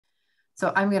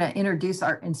So I'm going to introduce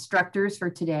our instructors for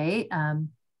today. And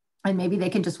maybe they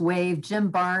can just wave.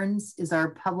 Jim Barnes is our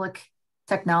Public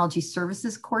Technology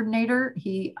Services Coordinator.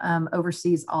 He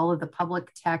oversees all of the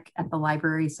public tech at the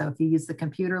library. So if you use the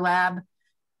computer lab,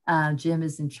 Jim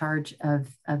is in charge of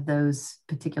those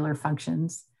particular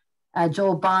functions.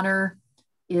 Joel Bonner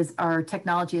is our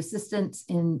technology assistant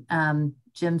in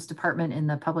Jim's department in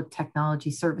the Public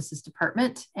Technology Services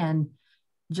Department. And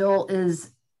Joel is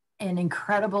an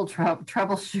incredible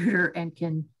troubleshooter and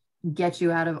can get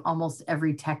you out of almost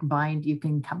every tech bind you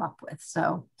can come up with.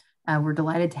 So we're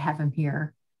delighted to have him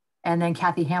here. And then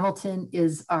Kathy Hamilton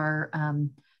is our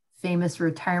famous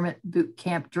retirement boot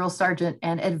camp drill sergeant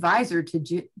and advisor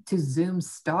to Zoom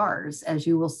stars, as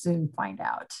you will soon find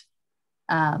out.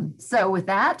 So with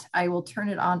that, I will turn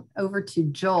it on over to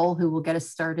Joel, who will get us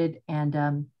started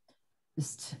and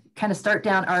just kind of start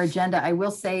down our agenda. I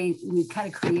will say we kind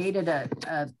of created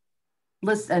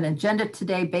an agenda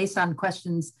today based on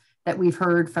questions that we've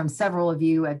heard from several of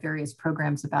you at various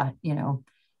programs about,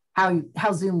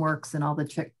 how Zoom works and all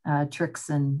the tricks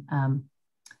and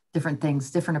different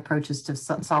things, different approaches to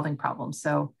solving problems.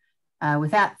 So with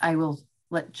that, I will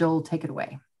let Joel take it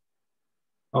away.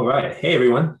 All right. Hey,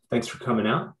 everyone. Thanks for coming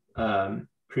out.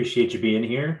 Appreciate you being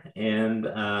here. And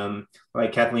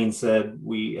like Kathleen said,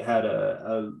 we had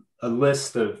a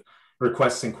list of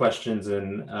requests and questions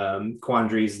and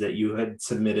quandaries that you had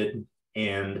submitted.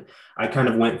 And I kind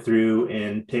of went through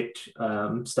and picked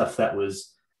stuff that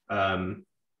was,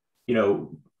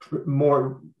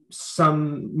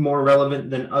 some more relevant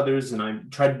than others. And I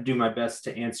tried to do my best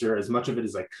to answer as much of it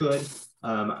as I could.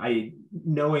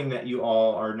 Knowing that you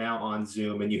all are now on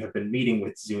Zoom and you have been meeting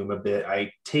with Zoom a bit,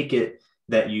 I take it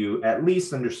that you at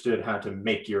least understood how to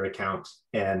make your account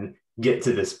and get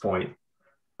to this point.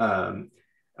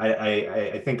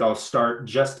 I think I'll start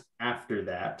just after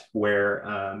that,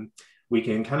 where we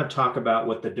can kind of talk about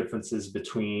what the difference is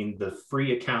between the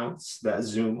free accounts that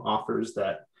Zoom offers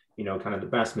that, kind of the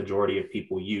vast majority of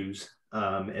people use.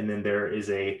 And then there is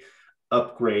a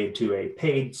upgrade to a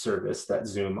paid service that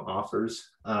Zoom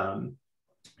offers.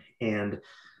 And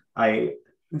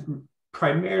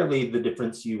primarily the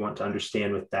difference you want to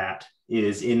understand with that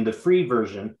is in the free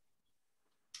version,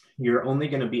 you're only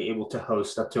going to be able to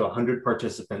host up to 100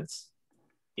 participants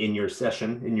in your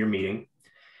session, in your meeting.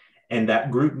 And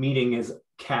that group meeting is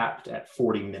capped at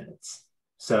 40 minutes.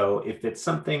 So if it's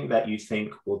something that you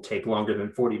think will take longer than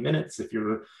 40 minutes, if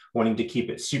you're wanting to keep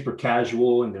it super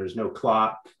casual and there's no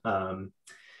clock,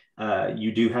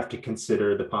 you do have to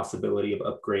consider the possibility of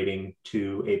upgrading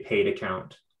to a paid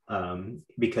account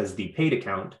because the paid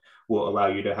account will allow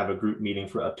you to have a group meeting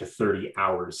for up to 30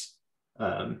 hours,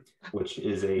 which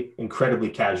is an incredibly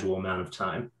casual amount of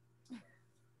time.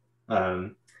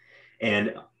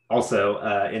 And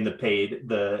also in the paid,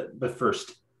 the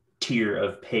first tier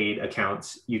of paid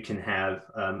accounts, you can have,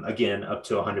 again, up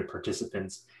to 100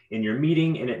 participants in your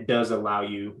meeting. And it does allow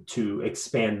you to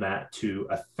expand that to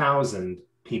 1,000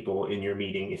 people in your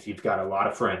meeting if you've got a lot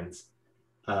of friends.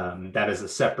 That is a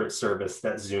separate service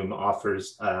that Zoom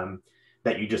offers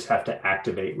that you just have to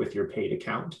activate with your paid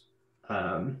account.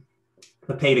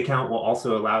 The paid account will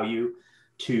also allow you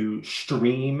to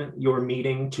stream your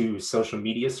meeting to social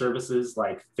media services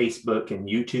like Facebook and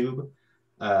YouTube.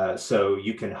 So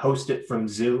you can host it from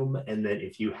Zoom. And then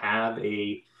if you have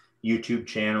a YouTube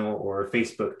channel or a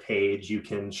Facebook page, you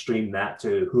can stream that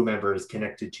to whomever is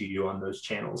connected to you on those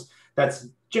channels. That's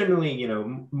generally,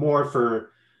 more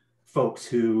for folks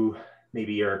who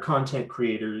maybe are content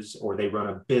creators or they run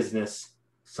a business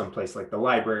someplace like the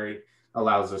library.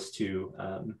 Allows us to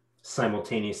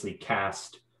simultaneously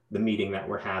cast the meeting that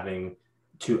we're having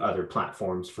to other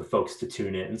platforms for folks to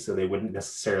tune in. So they wouldn't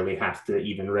necessarily have to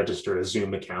even register a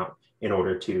Zoom account in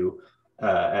order to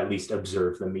at least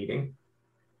observe the meeting.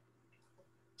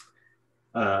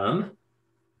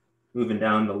 Moving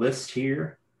down the list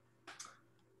here.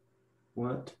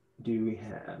 What do we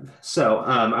have? So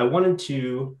I wanted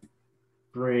to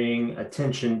bring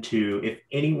attention to if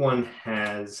anyone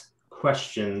has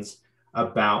questions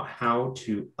about how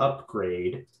to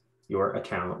upgrade your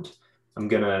account. I'm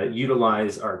going to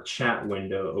utilize our chat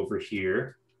window over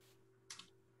here.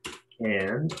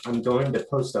 And I'm going to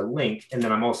post a link. And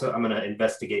then I'm going to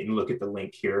investigate and look at the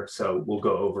link here. So we'll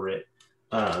go over it.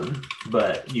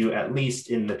 But you, at least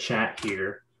in the chat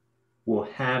here, will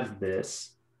have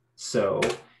this. So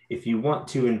if you want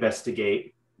to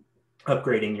investigate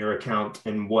upgrading your account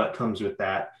and what comes with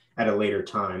that at a later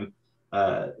time,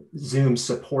 Zoom's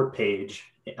support page,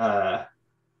 I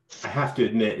have to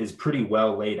admit, is pretty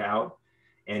well laid out.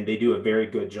 And they do a very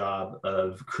good job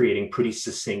of creating pretty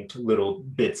succinct little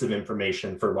bits of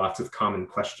information for lots of common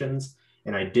questions.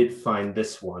 And I did find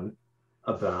this one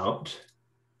about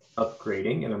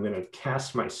upgrading, and I'm going to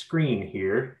cast my screen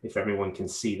here if everyone can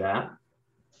see that.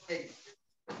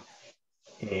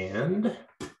 And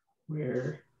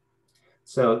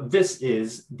so this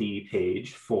is the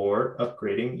page for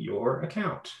upgrading your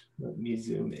account. Let me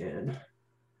zoom in.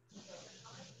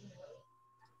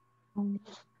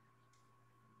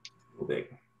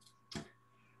 Big.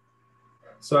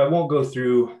 So I won't go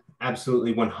through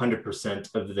absolutely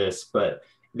 100% of this, but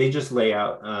they just lay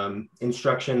out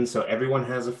instructions. So everyone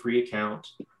has a free account.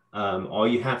 All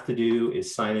you have to do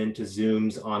is sign into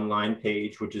Zoom's online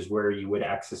page, which is where you would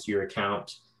access your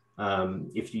account.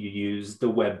 If you use the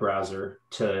web browser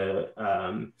to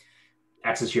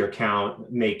access your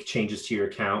account, make changes to your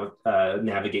account,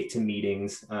 navigate to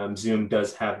meetings. Zoom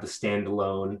does have the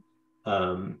standalone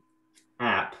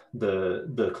app,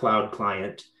 the cloud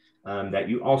client that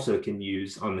you also can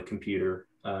use on the computer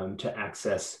to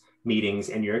access meetings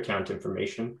and your account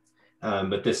information.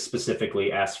 But this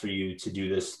specifically asks for you to do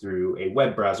this through a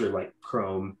web browser like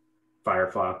Chrome,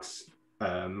 Firefox,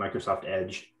 Microsoft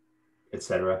Edge,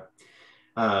 etc.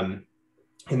 And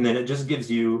then it just gives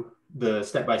you the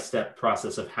step-by-step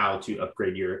process of how to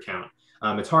upgrade your account.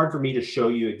 It's hard for me to show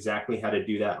you exactly how to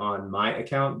do that on my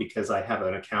account because I have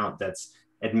an account that's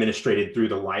administrated through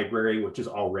the library, which is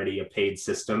already a paid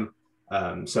system.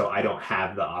 So I don't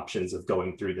have the options of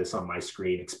going through this on my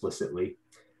screen explicitly,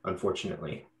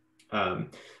 unfortunately.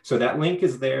 So that link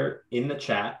is there in the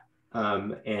chat.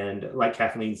 And like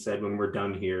Kathleen said, when we're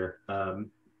done here,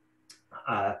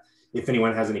 if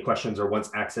anyone has any questions or wants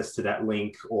access to that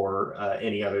link or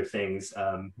any other things,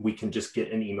 we can just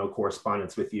get an email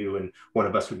correspondence with you and one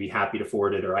of us would be happy to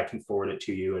forward it, or I can forward it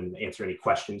to you and answer any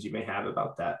questions you may have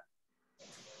about that.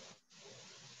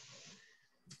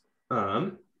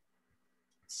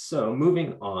 So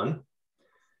moving on,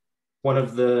 one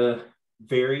of the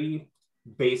very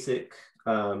basic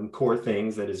core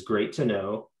things that is great to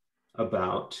know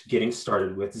about getting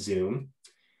started with Zoom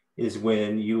is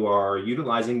when you are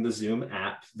utilizing the Zoom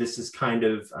app. This is kind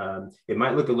of, it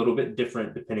might look a little bit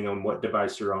different depending on what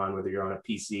device you're on, whether you're on a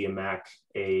PC, a Mac,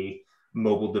 a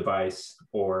mobile device,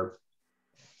 or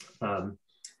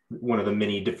one of the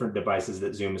many different devices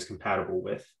that Zoom is compatible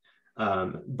with.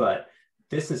 But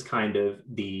this is kind of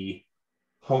the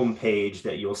home page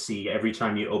that you'll see every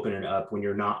time you open it up when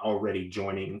you're not already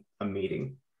joining a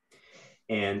meeting.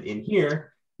 And in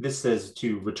here, this says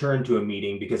to return to a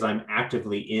meeting because I'm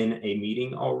actively in a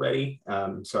meeting already.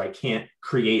 So I can't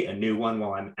create a new one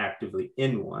while I'm actively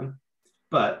in one.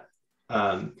 But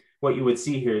what you would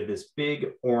see here, this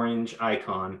big orange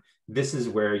icon, this is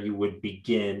where you would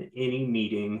begin any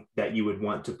meeting that you would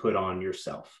want to put on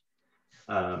yourself,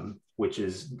 which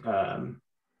is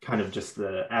kind of just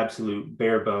the absolute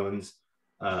bare bones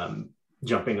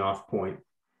jumping off point.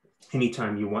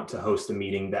 Anytime you want to host a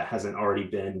meeting that hasn't already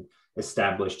been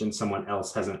established and someone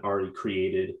else hasn't already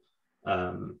created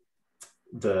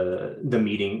the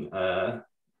meeting,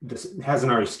 this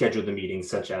hasn't already scheduled the meeting,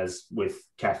 such as with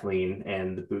Kathleen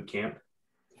and the boot camp,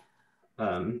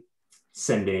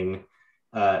 sending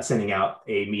out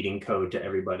a meeting code to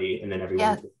everybody, and then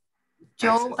everyone. Yeah.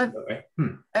 Joel, I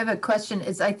have a question.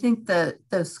 I think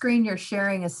the screen you're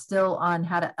sharing is still on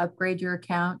how to upgrade your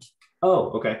account.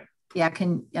 Oh, okay. Yeah,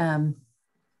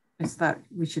 I thought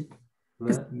we should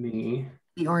let me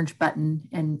the orange button,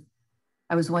 and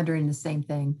I was wondering the same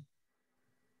thing.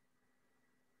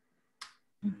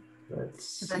 Let's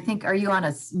see. I think, are you on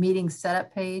a meeting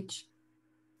setup page?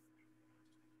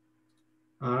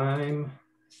 I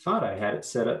thought I had it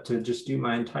set up to just do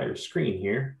my entire screen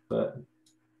here, but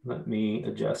let me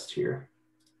adjust here.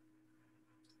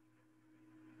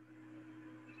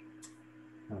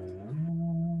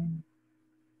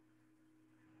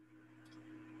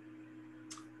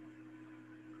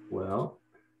 Well,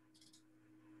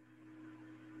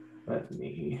 let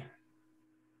me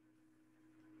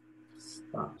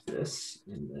stop this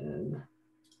and then.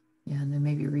 Yeah, and then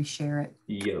maybe reshare it.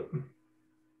 Yep.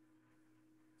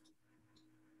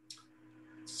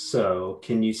 So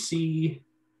can you see?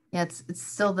 Yeah, it's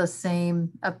still the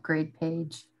same upgrade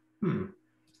page. And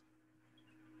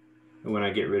when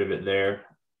I get rid of it there,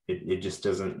 it just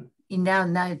doesn't. Now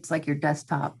it's like your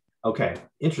desktop. Okay,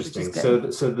 interesting. So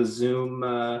the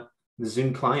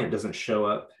Zoom client doesn't show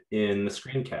up in the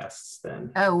screencasts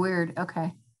then. Oh, weird.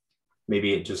 Okay.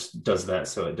 Maybe it just does that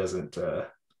so it doesn't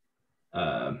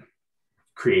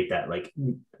create that like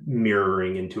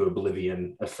mirroring into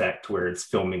oblivion effect where it's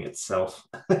filming itself.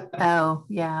 Oh,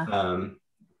 yeah.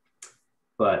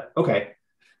 But okay,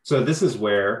 so this is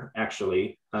where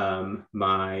actually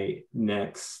my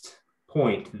next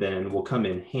point then will come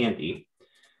in handy.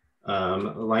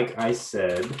 Like I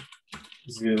said,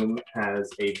 Zoom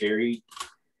has a very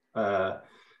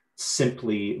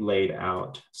simply laid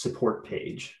out support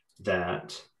page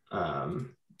that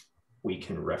we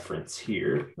can reference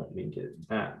here. Let me get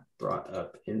that brought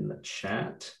up in the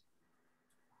chat.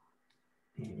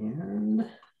 And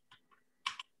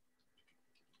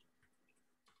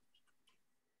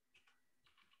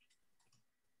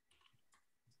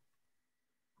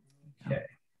okay.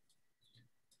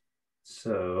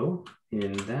 So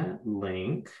in that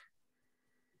link,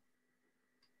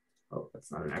 oh,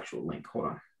 that's not an actual link. Hold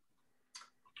on.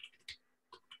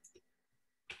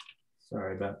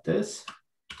 Sorry about this.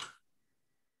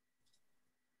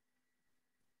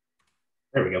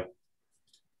 There we go.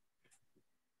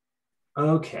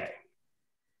 Okay.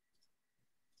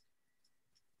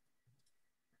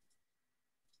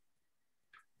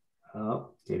 Oh,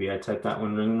 maybe I typed that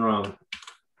one wrong.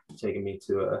 It's taking me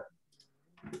to a.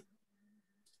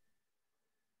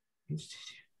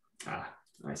 Ah,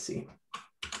 I see.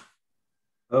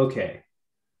 Okay.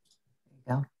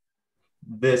 Yeah.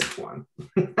 This one.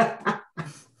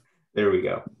 There we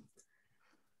go.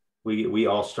 We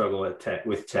all struggle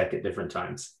with tech at different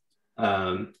times.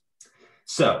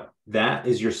 So that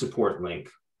is your support link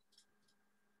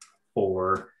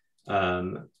for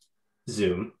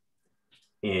Zoom.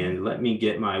 And let me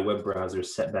get my web browser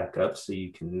set back up so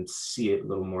you can see it a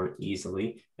little more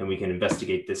easily, and we can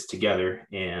investigate this together.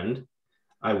 And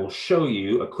I will show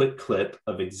you a quick clip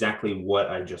of exactly what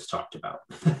I just talked about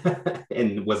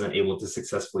and wasn't able to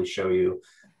successfully show you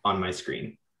on my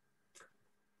screen.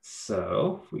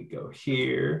 So if we go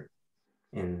here,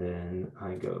 and then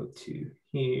I go to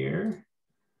here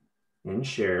and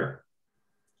share.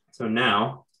 So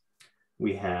now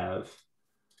we have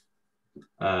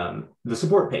the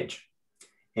support page.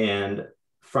 And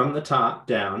from the top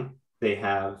down, they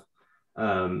have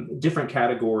different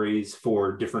categories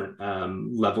for different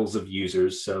levels of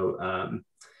users. So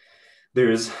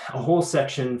there's a whole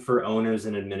section for owners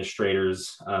and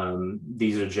administrators.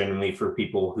 These are generally for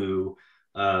people who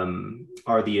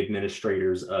are the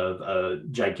administrators of a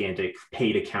gigantic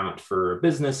paid account for a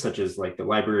business, such as like the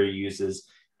library uses.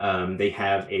 They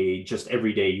have a just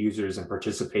everyday users and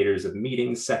participators of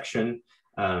meetings section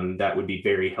that would be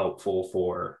very helpful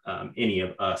for any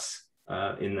of us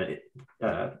in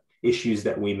the issues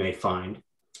that we may find.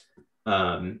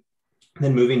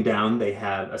 Then moving down, they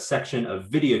have a section of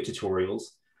video tutorials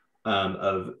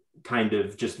of kind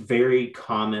of just very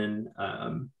common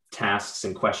tasks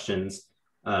and questions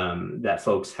that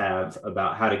folks have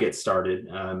about how to get started,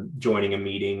 joining a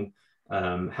meeting,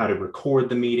 how to record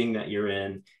the meeting that you're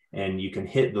in, and you can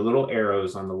hit the little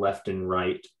arrows on the left and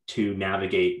right to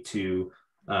navigate to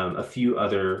a few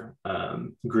other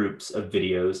groups of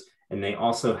videos. And they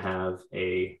also have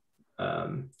a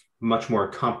much more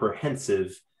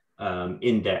comprehensive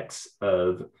index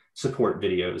of support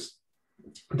videos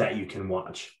that you can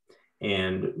watch.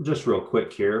 And just real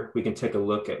quick here, we can take a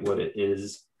look at what it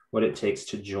is, what it takes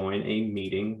to join a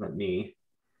meeting. Let me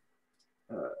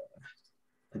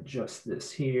adjust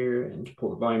this here and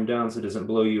pull the volume down so it doesn't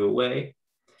blow you away.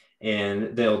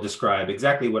 And they'll describe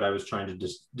exactly what I was trying to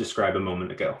describe a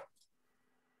moment ago.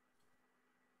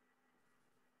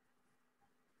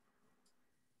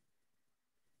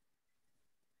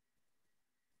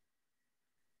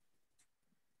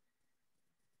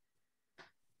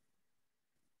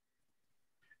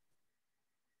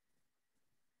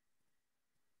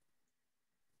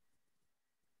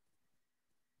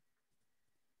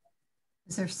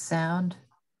 Is there sound?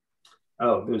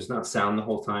 Oh, there's not sound the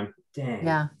whole time. Dang.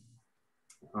 Yeah.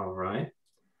 All right.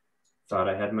 Thought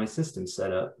I had my system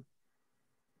set up.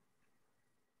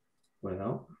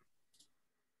 Well,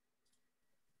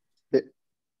 it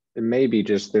may be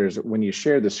just there's when you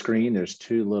share the screen, there's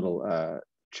two little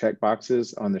check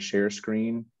boxes on the share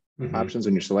screen options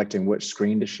when you're selecting which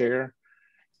screen to share.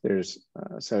 There's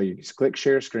so you just click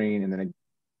share screen and then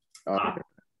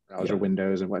browser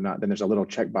windows and whatnot. Then there's a little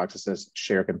checkbox that says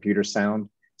share computer sound.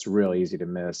 It's real easy to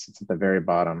miss. It's at the very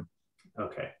bottom.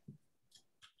 Okay.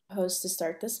 Host to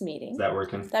start this meeting. Is that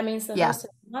working? That means the host has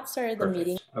not started the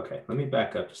meeting. Okay, let me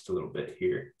back up just a little bit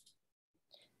here.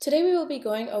 Today we will be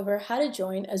going over how to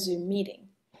join a Zoom meeting.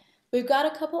 We've got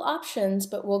a couple options,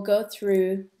 but we'll go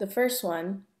through the first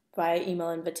one via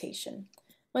email invitation.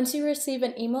 Once you receive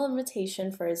an email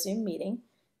invitation for a Zoom meeting,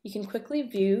 you can quickly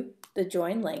view the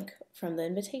join link from the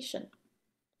invitation.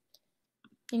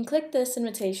 You can click this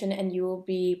invitation and you will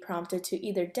be prompted to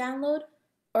either download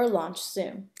or launch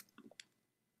Zoom.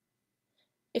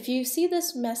 If you see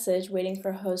this message waiting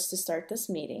for host to start this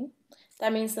meeting,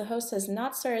 that means the host has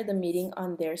not started the meeting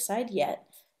on their side yet,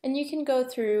 and you can go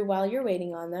through while you're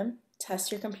waiting on them,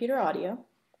 test your computer audio,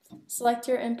 select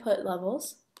your input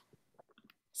levels,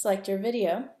 select your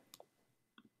video,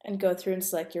 and go through and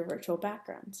select your virtual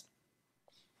backgrounds.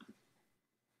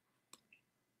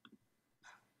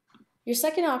 Your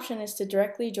second option is to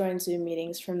directly join Zoom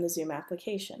meetings from the Zoom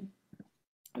application.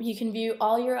 You can view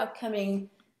all your upcoming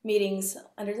meetings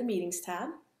under the Meetings tab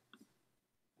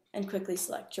and quickly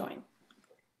select Join.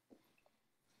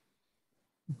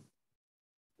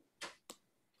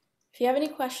 If you have any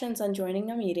questions on joining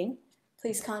a meeting,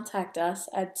 please contact us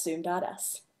at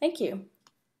zoom.us. Thank you.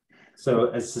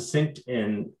 So as succinct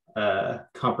and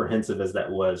comprehensive as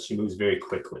that was, she moves very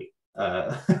quickly,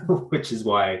 which is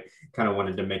why I kind of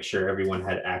wanted to make sure everyone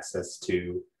had access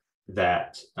to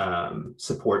that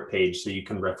support page so you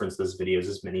can reference those videos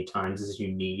as many times as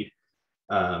you need.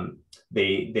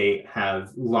 They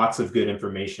have lots of good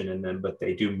information in them, but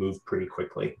they do move pretty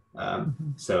quickly.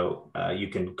 So you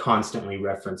can constantly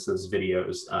reference those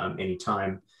videos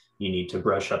anytime you need to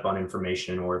brush up on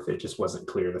information or if it just wasn't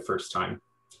clear the first time.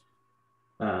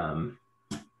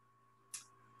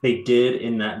 They did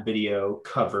in that video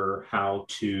cover how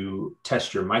to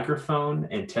test your microphone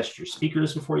and test your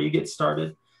speakers before you get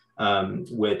started,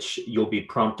 which you'll be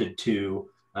prompted to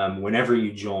whenever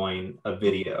you join a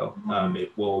video.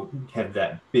 It will have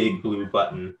that big blue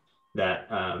button that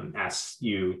asks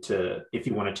you if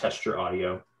you want to test your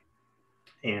audio.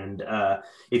 And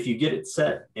if you get it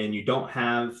set and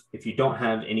if you don't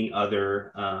have any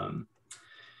other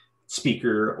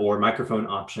speaker or microphone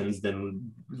options,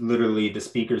 then literally the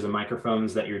speakers and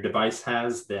microphones that your device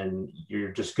has, then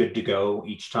you're just good to go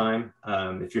each time.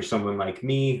 If you're someone like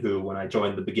me, who when I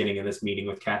joined the beginning of this meeting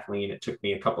with Kathleen, it took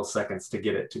me a couple seconds to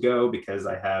get it to go because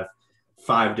I have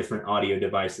 5 different audio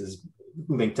devices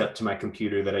linked up to my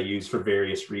computer that I use for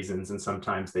various reasons, and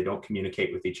sometimes they don't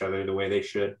communicate with each other the way they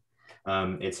should.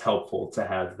 It's helpful to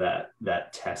have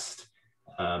that test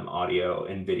audio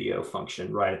and video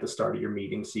function right at the start of your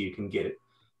meeting so you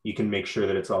can make sure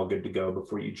that it's all good to go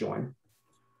before you join.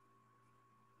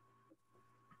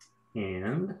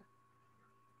 And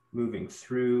moving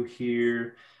through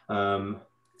here,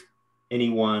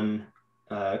 anyone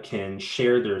can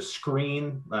share their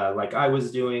screen like I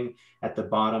was doing at the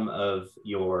bottom of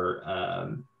your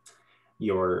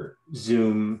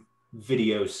Zoom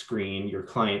video screen, your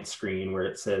client screen, where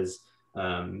it says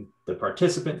the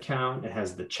participant count. It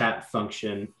has the chat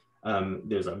function.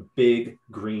 There's a big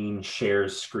green share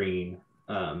screen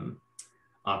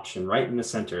option right in the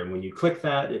center. And when you click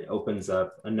that, it opens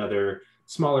up another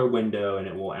smaller window and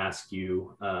it will ask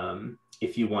you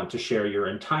if you want to share your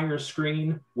entire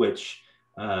screen, which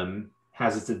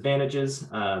has its advantages,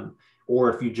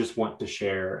 or if you just want to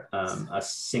share a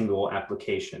single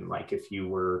application, like if you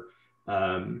were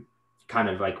kind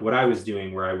of like what I was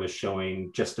doing, where I was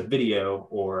showing just a video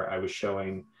or I was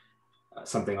showing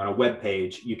something on a web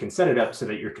page. You can set it up so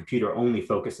that your computer only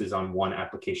focuses on one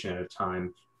application at a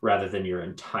time rather than your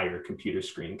entire computer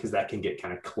screen, because that can get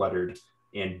kind of cluttered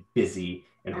and busy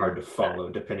and hard to follow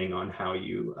depending on how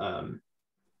you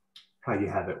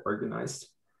have it organized.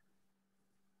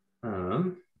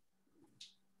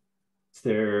 Is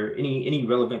there any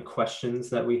relevant questions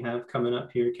that we have coming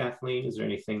up here, Kathleen? Is there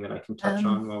anything that I can touch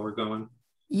on while we're going?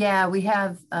 Yeah, we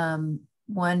have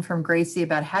one from Gracie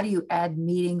about how do you add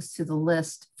meetings to the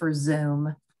list for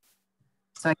Zoom?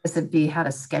 So I guess it'd be how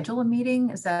to schedule a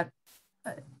meeting. Is that?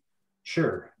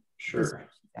 Sure.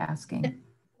 Asking.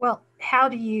 Well, how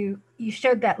do you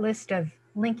showed that list of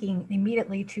linking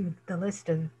immediately to the list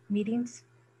of meetings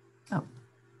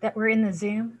that were in the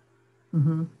Zoom?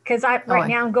 Because right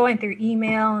now I'm going through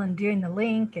email and doing the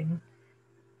link, and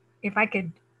if I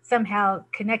could somehow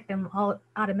connect them all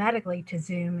automatically to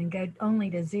Zoom and go only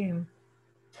to Zoom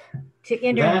to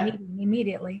enter the meeting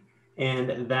immediately.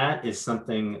 And that is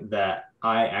something that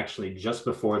I actually just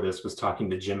before this was talking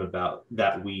to Jim about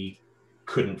that we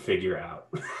couldn't figure out.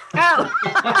 Oh.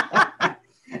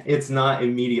 It's not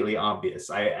immediately obvious.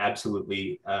 I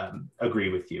absolutely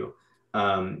agree with you.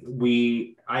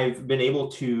 I've been able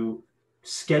to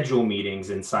schedule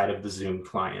meetings inside of the Zoom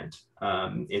client.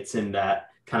 It's in that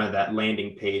kind of that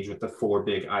landing page with the 4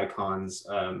 big icons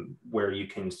where you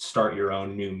can start your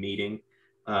own new meeting.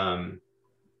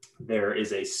 There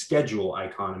is a schedule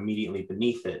icon immediately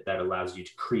beneath it that allows you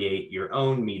to create your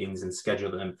own meetings and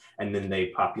schedule them, and then they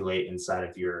populate inside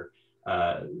of your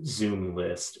Zoom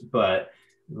list. But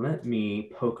let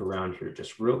me poke around here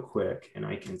just real quick and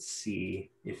I can see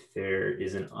if there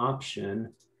is an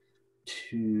option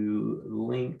to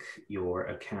link your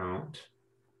account.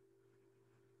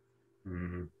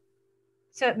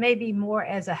 So it may be more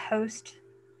as a host.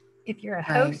 If you're a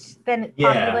host, then it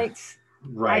populates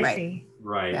Right. I see.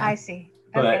 Right. I see.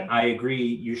 But okay. I agree,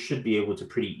 you should be able to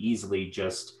pretty easily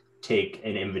just take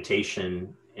an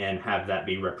invitation and have that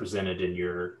be represented in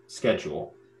your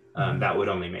schedule. That would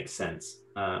only make sense.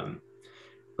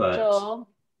 But Joel,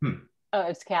 oh,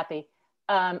 it's Kathy.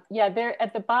 Yeah, there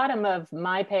at the bottom of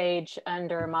my page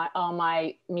under all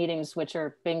my meetings, which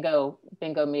are bingo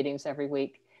meetings every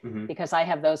week, because I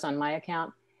have those on my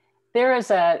account. There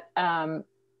is a,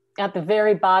 at the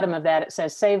very bottom of that, it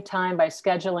says save time by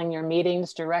scheduling your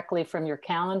meetings directly from your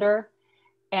calendar.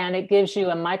 And it gives you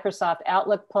a Microsoft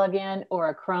Outlook plugin or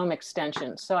a Chrome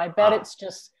extension. So I bet it's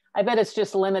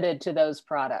just limited to those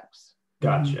products.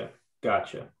 Gotcha.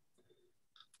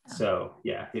 So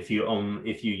yeah, if you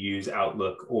use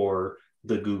Outlook or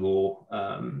the Google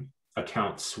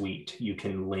account suite, you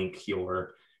can link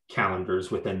your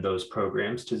calendars within those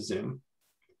programs to Zoom.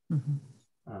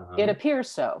 It appears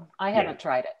so. I haven't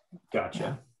tried it.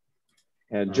 Gotcha.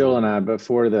 Yeah, Joel and I,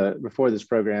 before this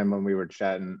program, when we were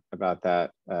chatting about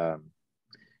that,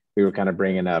 we were kind of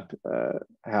bringing up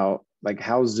how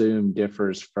Zoom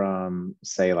differs from,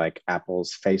 say, like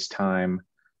Apple's FaceTime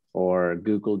or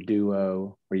Google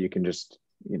Duo, where you can just,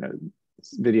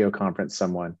 video conference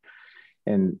someone.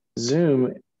 And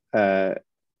Zoom, like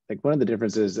one of the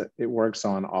differences, it works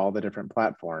on all the different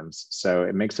platforms. So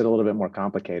it makes it a little bit more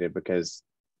complicated because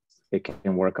it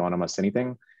can work on almost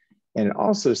anything. And it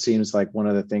also seems like one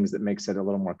of the things that makes it a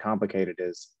little more complicated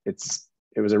is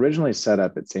it was originally set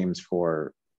up, it seems,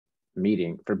 for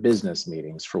business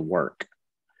meetings, for work.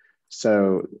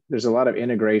 So there's a lot of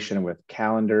integration with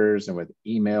calendars and with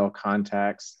email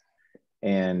contacts.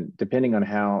 And depending on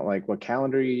what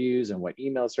calendar you use and what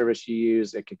email service you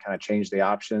use, it can kind of change the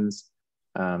options.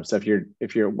 So if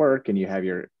you're at work and you have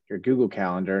your Google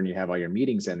Calendar and you have all your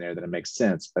meetings in there, then it makes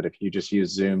sense. But if you just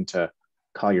use Zoom to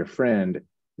call your friend,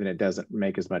 then it doesn't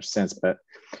make as much sense. But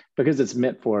because it's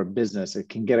meant for business, it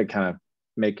can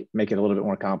make it a little bit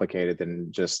more complicated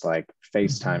than just like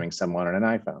FaceTiming someone on an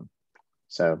iPhone.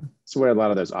 So it's where a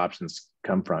lot of those options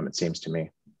come from, it seems to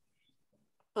me.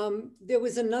 There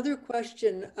was another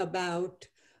question about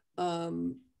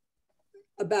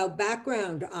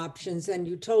background options, and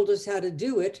you told us how to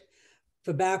do it.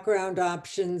 For background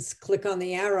options, click on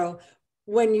the arrow.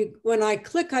 When I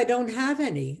click, I don't have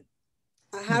any.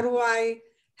 How do I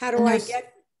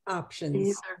get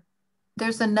options?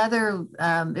 There's another,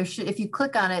 if you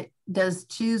click on it, does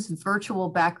choose virtual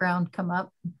background come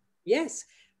up? Yes.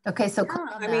 Okay, so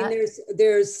click on that. I mean,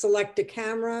 there's select a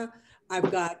camera.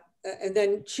 I've got, and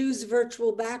then choose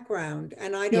virtual background,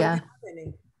 and I don't have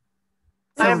any.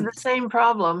 I have the same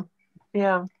problem.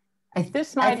 Yeah.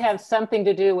 This might have something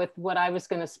to do with what I was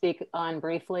going to speak on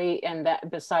briefly, and that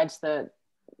besides the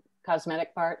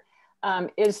cosmetic part,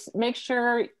 is make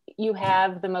sure you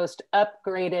have the most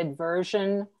upgraded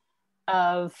version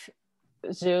of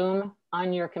Zoom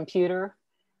on your computer.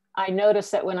 I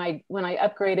noticed that when I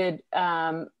upgraded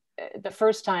the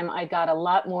first time, I got a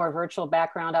lot more virtual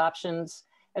background options,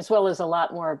 as well as a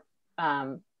lot more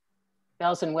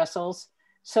bells and whistles.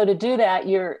 So to do that,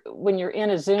 when you're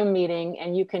in a Zoom meeting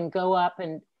and you can go up,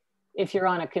 and if you're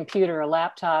on a computer or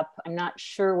laptop, I'm not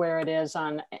sure where it is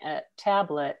on a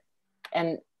tablet,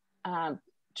 and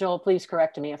Joel, please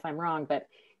correct me if I'm wrong, but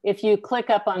if you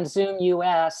click up on Zoom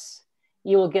US,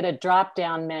 you will get a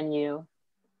drop-down menu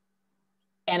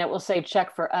and it will say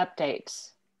check for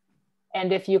updates.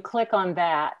 And if you click on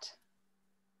that,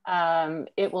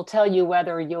 it will tell you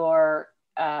whether you're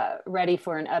ready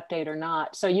for an update or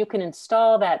not. So you can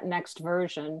install that next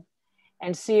version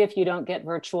and see if you don't get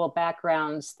virtual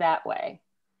backgrounds that way.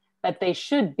 But they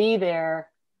should be there.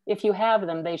 If you have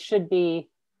them, they should be,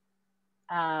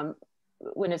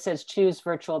 when it says choose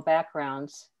virtual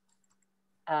backgrounds,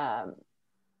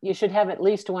 you should have at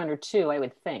least one or two, I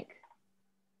would think.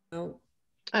 No,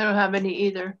 I don't have any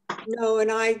either. No,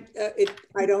 and I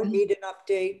don't need an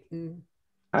update. And...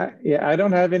 I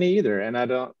don't have any either, and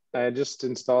I just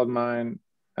installed mine.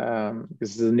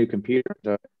 This is a new computer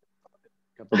a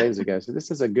couple of days ago, so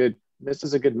this is a good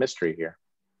mystery here.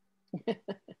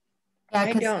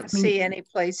 I don't see any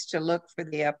place to look for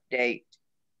the update.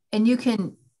 And you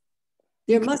can.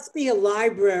 There must be a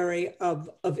library of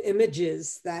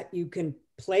images that you can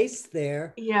place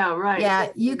there. Yeah, right. Yeah,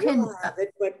 you can have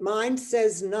it, but mine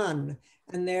says none.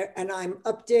 And I'm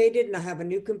updated, and I have a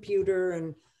new computer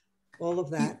and all of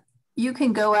that. You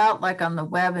can go out like on the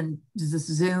web and just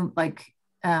Zoom, like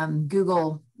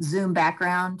Google Zoom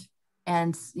background,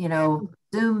 and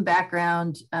Zoom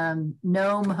background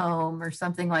GNOME home or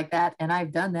something like that. And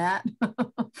I've done that.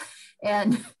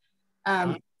 And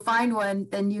find one,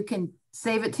 then you can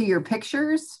save it to your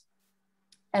pictures.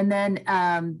 And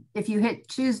then if you hit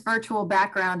choose virtual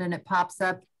background and it pops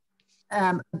up,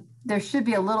 there should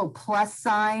be a little plus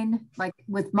sign. Like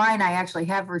with mine, I actually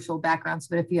have virtual backgrounds,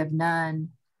 but if you have none,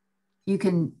 you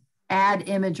can add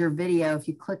image or video. If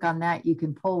you click on that, you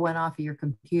can pull one off of your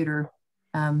computer.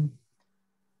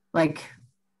 Like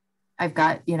I've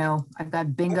got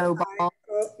bingo balls.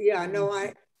 Yeah, no,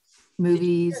 I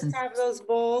movies. Did you just have those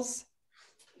balls?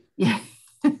 Yeah.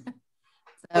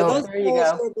 So there you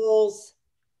go. Balls.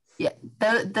 Yeah,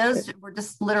 those were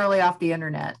just literally off the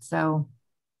internet. So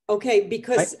okay,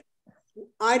 because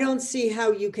I don't see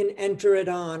how you can enter it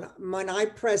on. When I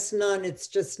press none, it's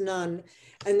just none.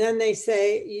 And then they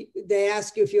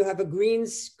ask you if you have a green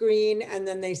screen, and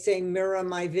then they say mirror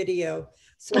my video.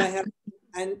 So I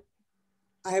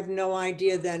have no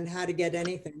idea then how to get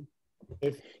anything.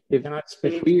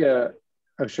 If we, oh,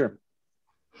 sure.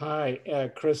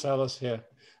 Hi, Chris Ellis here.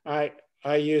 I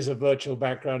use a virtual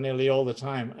background nearly all the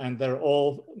time, and they're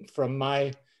all from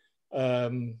my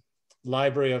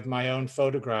library of my own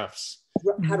photographs.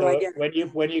 How do I get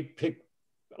it? When you pick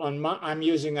on I'm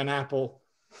using an Apple,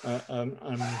 a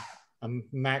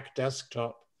Mac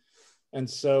desktop, and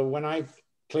so when I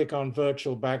click on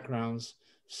virtual backgrounds,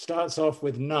 starts off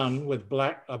with none, with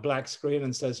a black screen,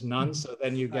 and says none. So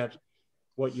then you get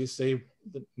what you see,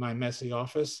 my messy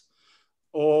office,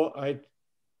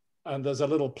 and there's a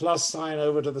little plus sign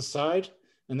over to the side,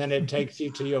 and then it takes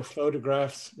you to your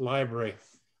photographs library,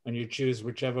 and you choose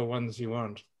whichever ones you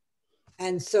want.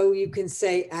 And so you can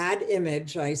say add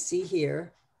image, I see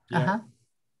here. Yeah.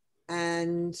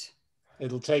 And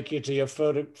it'll take you to your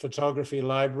photography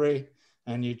library,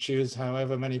 and you choose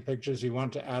however many pictures you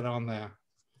want to add on there.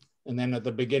 And then at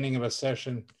the beginning of a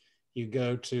session, you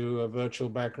go to virtual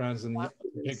backgrounds, and the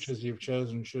pictures you've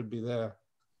chosen should be there.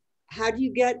 How do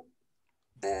you get,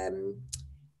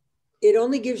 it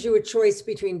only gives you a choice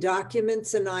between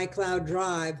documents and iCloud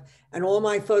Drive, and all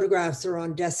my photographs are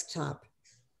on desktop.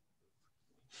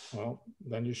 Well,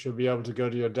 then you should be able to go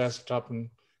to your desktop and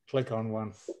click on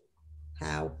one.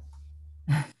 How?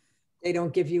 They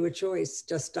don't give you a choice,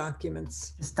 just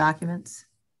documents. Just documents.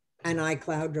 And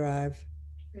iCloud Drive.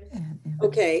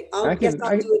 Okay, I'll do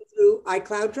it through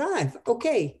iCloud Drive.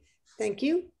 Okay, thank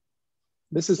you.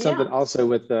 This is something also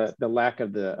with the lack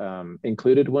of the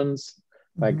included ones.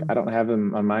 Like I don't have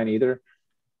them on mine either.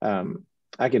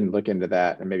 I can look into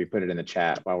that and maybe put it in the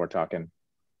chat while we're talking.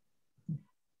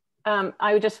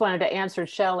 I just wanted to answer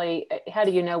Shelley. How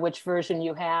do you know which version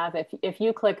you have? If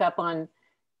you click up on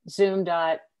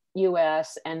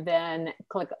zoom.us and then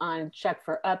click on check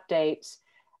for updates,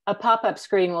 a pop-up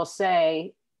screen will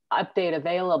say update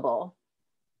available.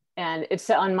 And it's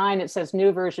on mine, it says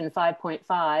new version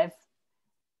 5.5,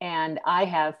 and I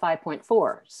have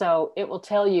 5.4. So it will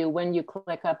tell you when you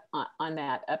click up on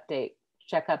that update,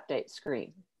 check update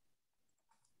screen.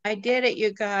 I did it,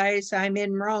 you guys. I'm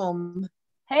in Rome.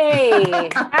 Hey,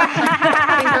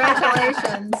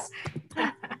 congratulations.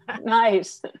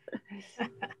 Nice.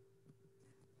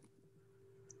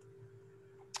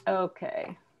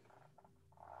 Okay.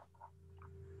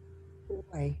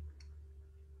 Boy.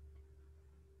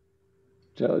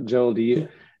 Joel, do you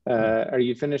are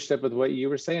you finished up with what you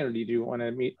were saying, or do you want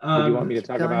to meet? Do you want me to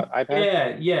talk about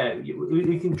iPad? Yeah.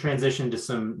 We can transition to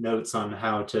some notes on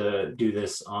how to do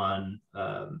this on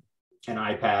an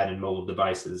iPad and mobile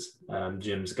devices.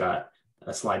 Jim's got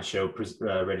a slideshow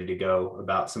ready to go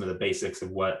about some of the basics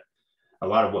of a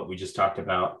lot of what we just talked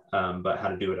about, but how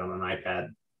to do it on an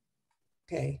iPad.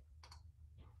 Okay.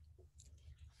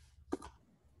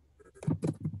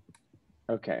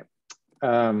 Okay.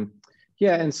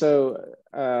 Yeah, and so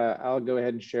I'll go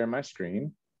ahead and share my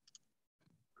screen.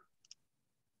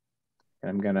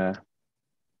 I'm gonna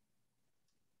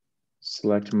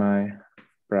select my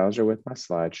browser with my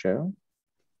slideshow.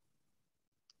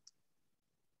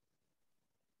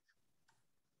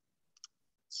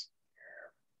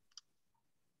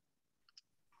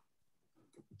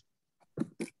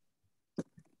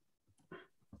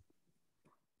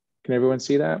 Can everyone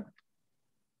see that?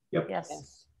 Yep.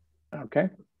 Yes. Okay.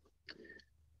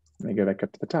 Let me go back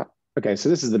up to the top. Okay, so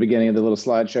this is the beginning of the little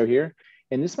slideshow here.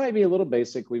 And this might be a little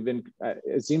basic. We've been,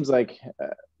 it seems like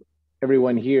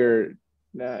everyone here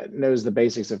knows the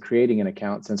basics of creating an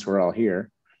account since we're all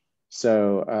here.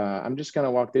 So I'm just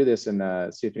gonna walk through this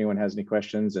and see if anyone has any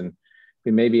questions, and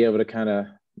we may be able to kind of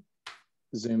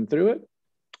zoom through it,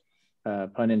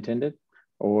 pun intended,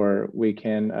 or we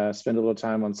can spend a little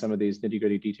time on some of these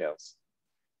nitty-gritty details.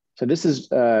 So this is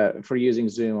for using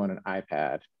Zoom on an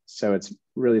iPad. So it's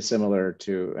really similar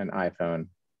to an iPhone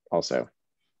also.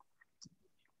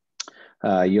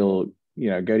 You'll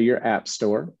go to your app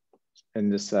store in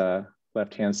this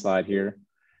left-hand slide here.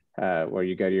 where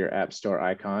you go to your App Store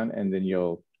icon, and then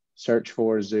you'll search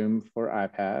for Zoom for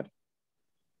iPad.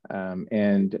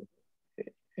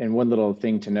 And one little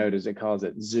thing to note is it calls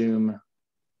it Zoom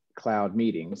Cloud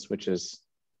Meetings, which is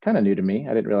kind of new to me.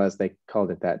 I didn't realize they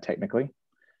called it that technically.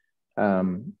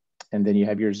 And then you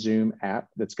have your Zoom app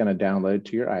that's going to download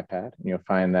to your iPad. And you'll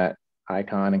find that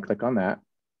icon and click on that.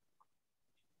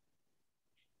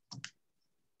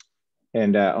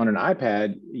 And on an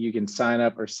iPad, you can sign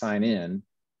up or sign in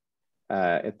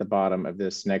at the bottom of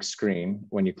this next screen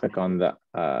when you click on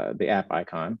the app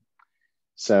icon.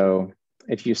 So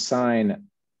if you sign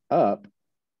up,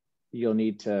 you'll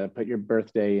need to put your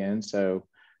birthday in. So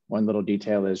one little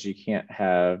detail is you can't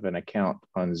have an account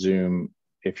on Zoom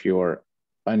if you're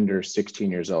under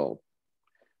 16 years old.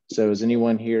 So is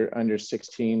anyone here under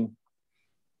 16?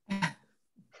 I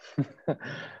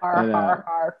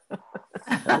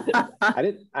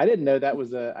didn't know that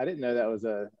was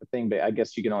a thing, but I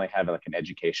guess you can only have like an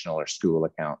educational or school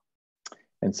account.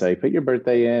 And so you put your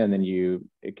birthday in, and then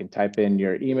it can type in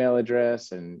your email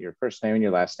address and your first name and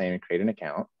your last name and create an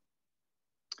account.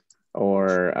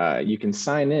 Or you can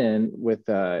sign in with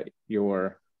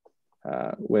your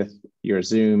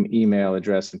Zoom email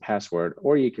address and password,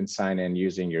 or you can sign in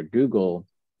using your Google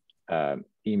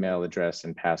email address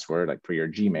and password, like for your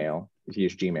Gmail, if you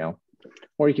use Gmail,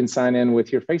 or you can sign in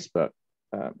with your Facebook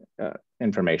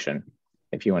information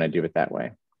if you want to do it that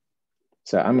way.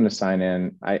 So I'm going to sign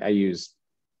in. I use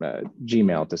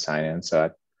Gmail to sign in,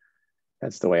 so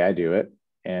that's the way I do it.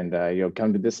 And you'll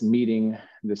come to this meeting,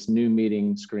 this new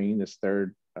meeting screen, this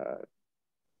third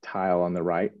tile on the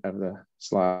right of the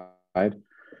slide.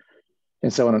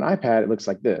 And so on an iPad, it looks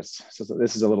like this. So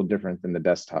this is a little different than the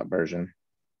desktop version.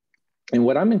 And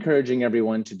what I'm encouraging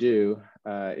everyone to do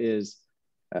is,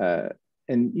 and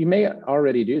you may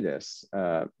already do this,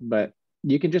 but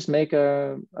you can just make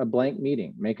a blank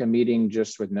meeting, make a meeting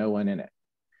just with no one in it.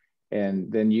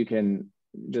 And then you can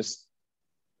just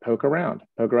poke around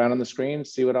on the screen,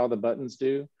 see what all the buttons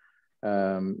do,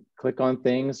 click on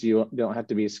things. You don't have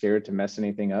to be scared to mess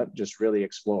anything up, just really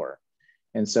explore.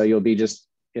 And so you'll be just,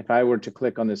 if I were to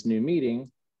click on this new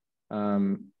meeting,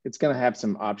 it's going to have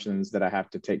some options that I have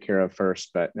to take care of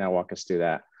first, but now walk us through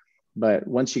that. But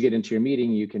once you get into your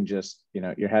meeting, you can just,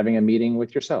 you're having a meeting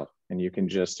with yourself and you can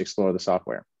just explore the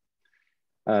software.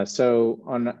 So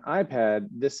on an iPad,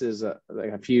 this is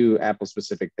like a few Apple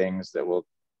specific things that we'll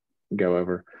go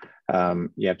over.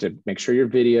 You have to make sure your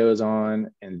video is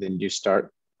on, and then you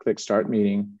click start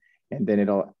meeting, and then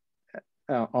it'll,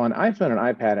 on iPhone and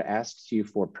iPad, it asks you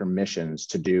for permissions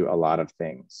to do a lot of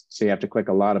things. So you have to click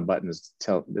a lot of buttons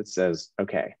that says,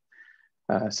 okay.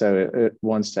 So it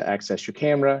wants to access your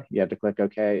camera. You have to click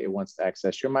okay. It wants to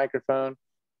access your microphone.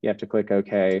 You have to click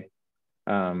okay.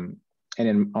 And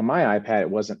on my iPad, it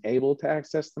wasn't able to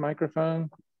access the microphone.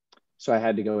 So I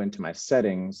had to go into my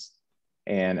settings,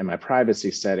 and in my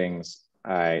privacy settings,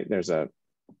 there's a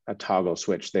toggle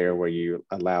switch there where you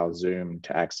allow Zoom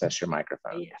to access your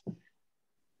microphone.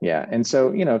 Yeah. And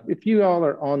so, if you all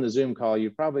are on the Zoom call,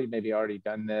 you've probably maybe already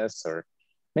done this, or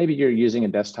maybe you're using a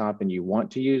desktop and you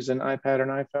want to use an iPad or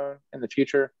an iPhone in the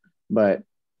future. But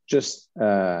just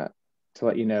to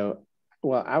let you know,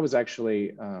 well, I was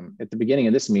actually at the beginning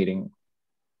of this meeting,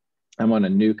 I'm on a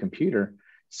new computer.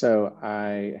 So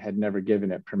I had never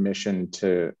given it permission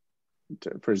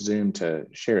for Zoom to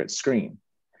share its screen.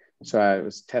 So I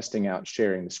was testing out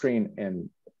sharing the screen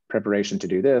in preparation to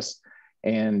do this.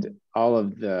 And all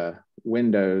of the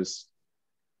windows,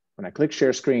 when I clicked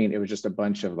share screen, it was just a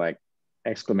bunch of like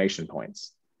exclamation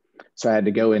points. So I had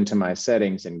to go into my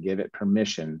settings and give it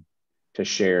permission to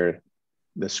share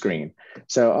the screen.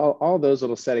 So all those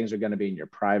little settings are going to be in your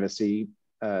privacy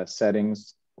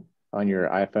settings on your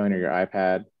iPhone or your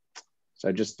iPad.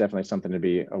 So just definitely something to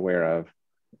be aware of.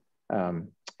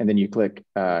 And then you click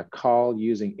call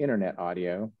using internet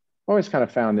audio. I always kind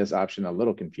of found this option a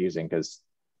little confusing because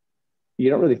you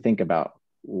don't really think about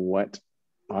what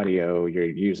audio you're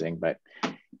using, but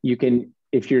you can,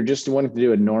 if you're just wanting to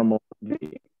do a normal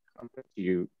video,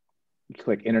 you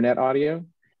click internet audio.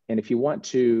 And if you want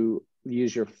to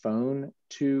use your phone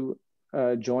to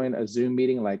join a Zoom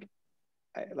meeting, like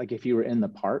if you were in the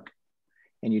park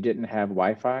and you didn't have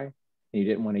Wi-Fi and you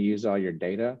didn't want to use all your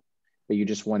data, but you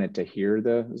just wanted to hear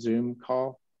the Zoom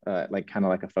call, kind of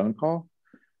like a phone call,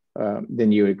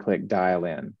 then you would click dial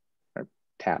in or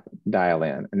tap dial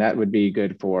in. And that would be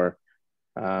good for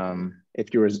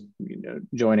if you were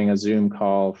joining a Zoom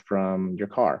call from your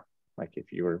car, like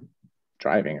if you were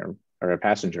driving or a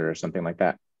passenger or something like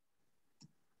that.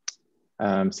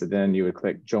 So then you would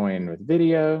click join with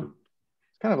video.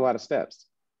 It's kind of a lot of steps.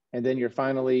 and then you're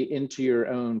finally into your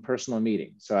own personal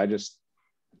meeting. So I just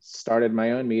started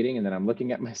my own meeting, and then I'm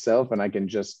looking at myself, and I can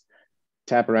just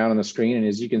tap around on the screen. And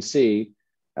as you can see,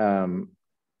 the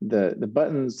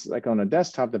buttons, like on a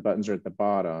desktop, the buttons are at the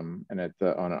bottom, and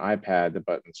on an iPad, the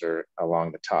buttons are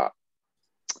along the top.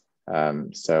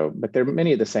 But there are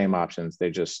many of the same options.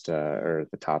 They just are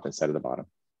at the top instead of the bottom.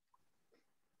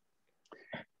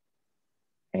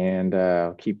 And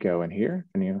I'll keep going here.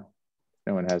 No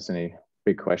one has any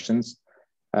big questions.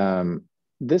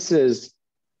 This is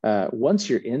once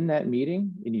you're in that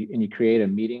meeting and you create a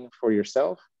meeting for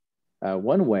yourself.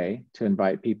 One way to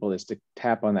invite people is to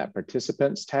tap on that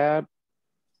participants tab.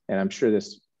 And I'm sure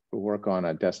this will work on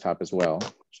a desktop as well,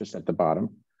 just at the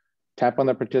bottom. Tap on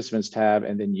the participants tab,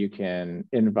 and then you can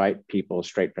invite people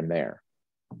straight from there.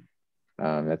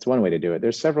 That's one way to do it.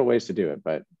 There's several ways to do it,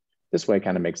 but this way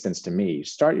kind of makes sense to me. You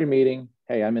start your meeting.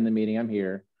 Hey, I'm in the meeting, I'm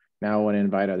here. Now I want to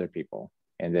invite other people.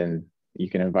 And then you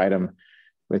can invite them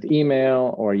with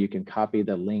email, or you can copy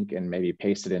the link and maybe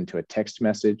paste it into a text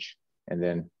message and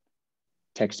then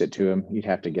text it to them. You'd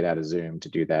have to get out of Zoom to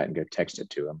do that and go text it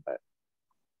to them.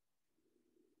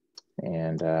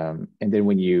 And then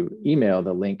when you email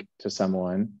the link to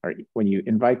someone, or when you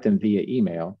invite them via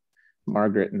email,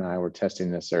 Margaret and I were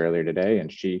testing this earlier today, and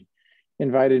she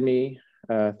invited me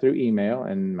through email,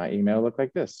 and my email looked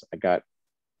like this. I got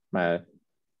my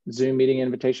Zoom meeting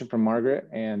invitation from Margaret,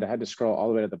 and I had to scroll all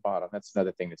the way to the bottom. That's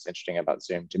another thing that's interesting about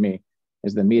Zoom to me,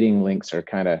 is the meeting links are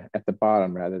kind of at the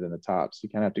bottom rather than the top. So you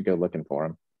kind of have to go looking for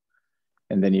them.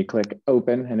 And then you click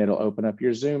open, and it'll open up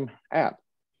your Zoom app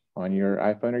on your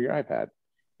iPhone or your iPad,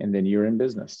 and then you're in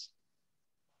business.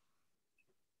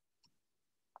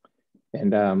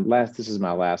 And this is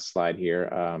my last slide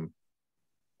here.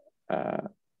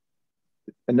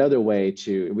 Another way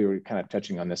we were kind of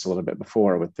touching on this a little bit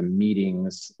before with the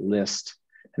meetings list.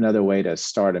 Another way to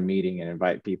start a meeting and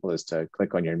invite people is to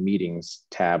click on your meetings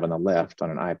tab on the left on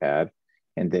an iPad.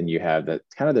 And then you have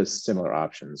kind of those similar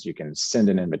options. You can send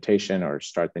an invitation or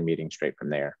start the meeting straight from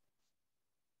there.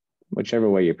 Whichever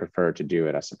way you prefer to do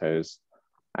it, I suppose.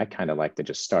 I kind of like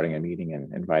just starting a meeting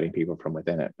and inviting people from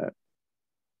within it.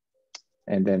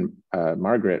 And then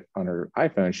Margaret on her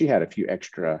iPhone, she had a few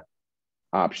extra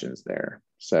options there.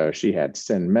 So she had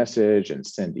send message and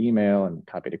send email and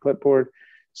copy to clipboard.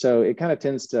 So it kind of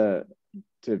tends to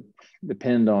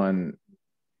depend on,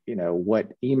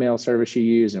 what email service you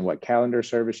use and what calendar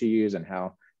service you use and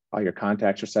how all your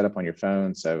contacts are set up on your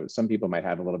phone. So some people might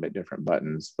have a little bit different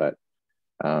buttons, but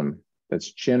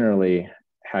that's generally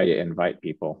how you invite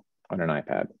people on an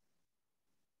iPad.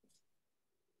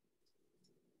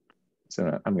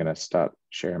 So I'm going to stop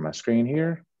sharing my screen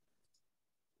here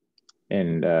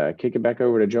and kick it back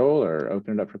over to Joel, or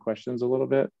open it up for questions a little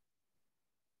bit.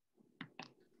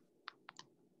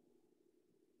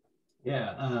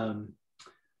 Yeah,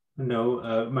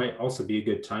 might also be a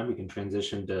good time. We can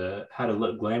transition to how to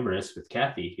look glamorous with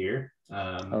Kathy here.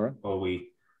 All right. While we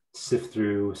sift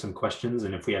through some questions,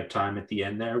 and if we have time at the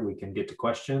end there, we can get to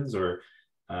questions, or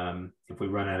if we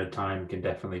run out of time, we can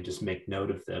definitely just make note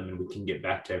of them, and we can get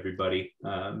back to everybody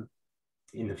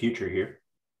in the future here.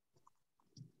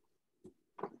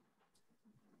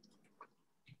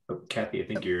 Oh, Kathy, I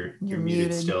think you're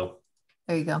muted still.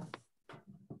 There you go.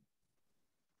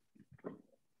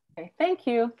 Okay, thank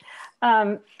you.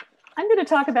 I'm going to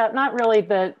talk about not really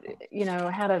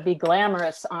how to be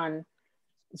glamorous on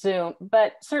Zoom,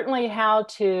 but certainly how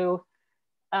to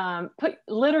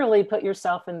literally put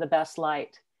yourself in the best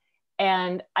light.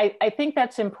 And I think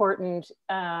that's important,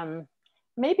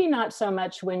 maybe not so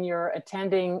much when you're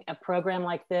attending a program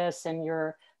like this and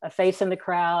you're a face in the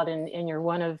crowd and you're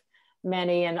one of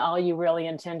many and all you really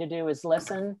intend to do is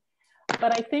listen.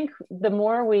 But I think the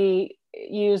more we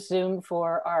use Zoom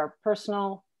for our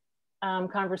personal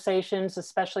conversations,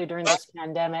 especially during this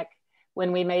pandemic,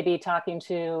 when we may be talking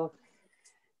to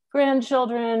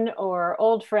grandchildren or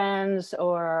old friends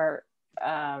or,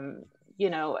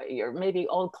 your maybe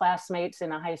old classmates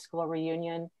in a high school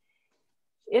reunion,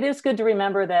 it is good to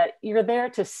remember that you're there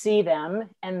to see them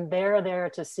and they're there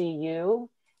to see you.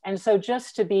 And so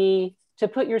just to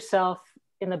put yourself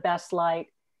in the best light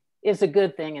is a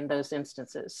good thing in those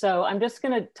instances. So I'm just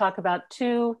going to talk about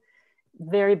two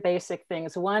very basic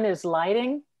things. One is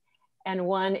lighting and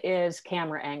one is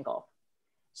camera angle.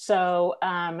 So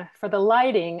for the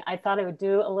lighting, I thought I would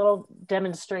do a little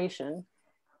demonstration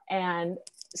and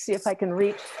see if I can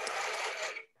reach.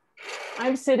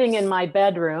 I'm sitting in my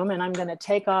bedroom and I'm going to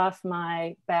take off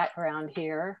my background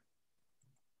here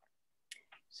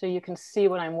so you can see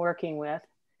what I'm working with.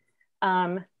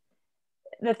 The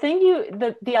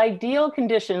ideal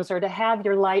conditions are to have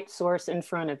your light source in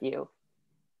front of you.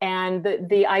 And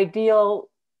the ideal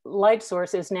light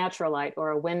source is natural light or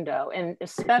a window, and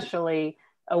especially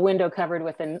a window covered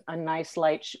with a nice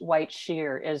light white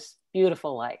sheer is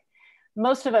beautiful light.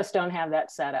 Most of us don't have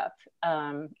that set up,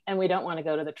 and we don't want to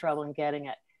go to the trouble in getting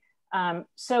it.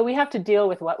 So we have to deal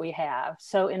with what we have.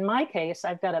 So in my case,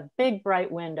 I've got a big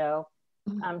bright window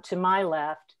to my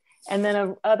left, and then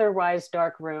an otherwise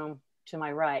dark room to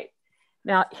my right.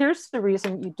 Now, here's the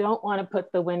reason you don't want to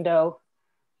put the window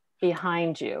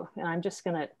behind you. And I'm just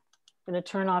gonna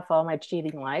turn off all my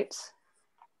cheating lights.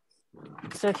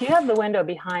 So if you have the window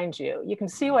behind you, you can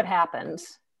see what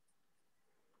happens.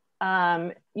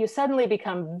 You suddenly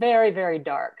become very, very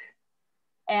dark.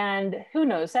 And who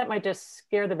knows, that might just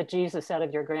scare the bejesus out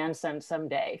of your grandson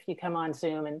someday. If you come on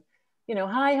Zoom and, you know,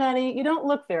 hi, honey, you don't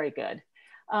look very good.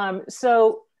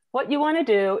 So what you want to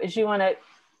do is you want to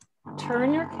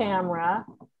turn your camera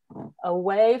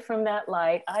away from that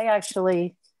light. I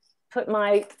actually put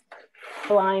my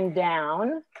blind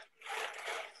down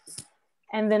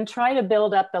and then try to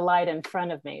build up the light in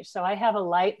front of me. So I have a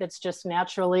light that's just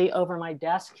naturally over my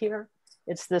desk here.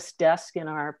 It's this desk in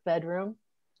our bedroom.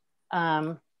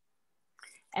 And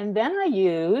then I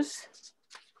use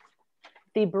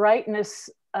the brightness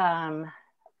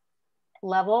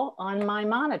level on my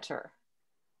monitor.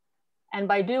 And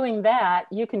by doing that,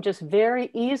 you can just very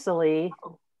easily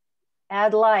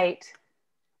add light,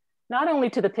 not only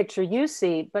to the picture you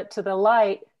see, but to the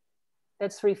light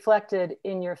that's reflected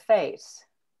in your face.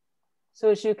 So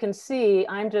as you can see,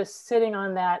 I'm just sitting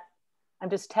on that, I'm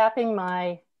just tapping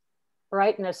my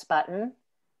brightness button.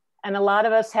 And a lot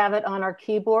of us have it on our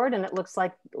keyboard, and it looks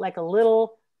like a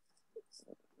little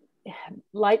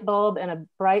light bulb and a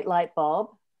bright light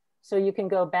bulb. So you can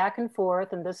go back and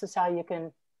forth, and this is how you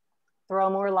can throw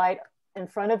more light in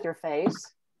front of your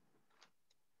face,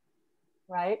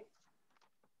 right?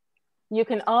 You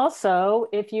can also,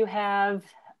 if you have,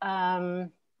 oh,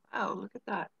 look at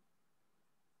that.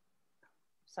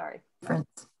 Sorry.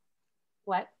 Difference.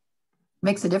 What?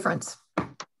 Makes a difference.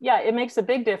 Yeah, it makes a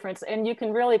big difference, and you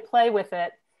can really play with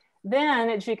it. Then,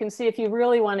 as you can see, if you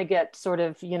really want to get sort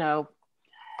of, you know,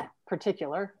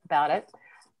 particular about it,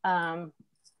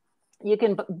 you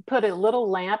can put a little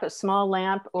lamp, a small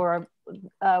lamp, or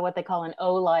what they call an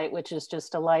O light, which is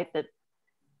just a light that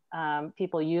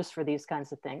people use for these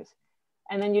kinds of things.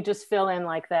 And then you just fill in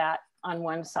like that on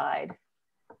one side.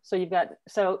 So you've got,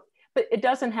 but it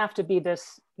doesn't have to be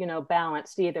this, you know,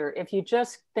 balanced either. If you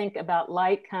just think about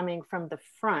light coming from the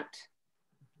front,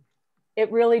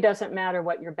 it really doesn't matter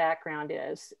what your background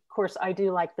is. Of course, I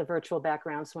do like the virtual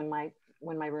backgrounds when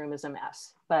my room is a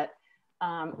mess, but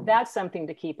that's something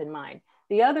to keep in mind.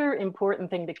 The other important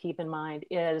thing to keep in mind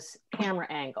is camera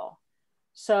angle.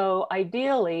 So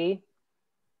ideally,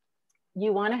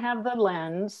 you want to have the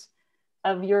lens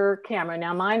of your camera.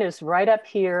 Now mine is right up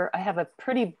here. I have a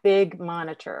pretty big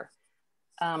monitor.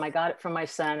 I got it from my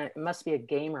son. It must be a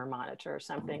gamer monitor or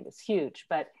something. It's huge,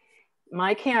 but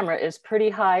my camera is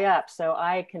pretty high up, so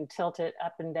I can tilt it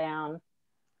up and down.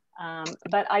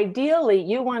 But ideally,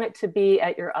 you want it to be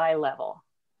at your eye level.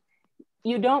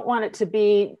 You don't want it to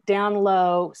be down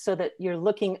low so that you're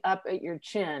looking up at your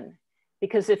chin,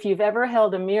 because if you've ever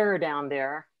held a mirror down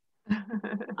there,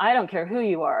 I don't care who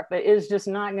you are, but it's just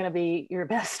not going to be your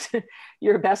best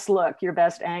look, your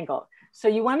best angle. So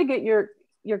you want to get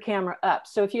your camera up.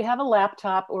 So if you have a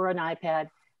laptop or an iPad,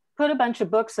 put a bunch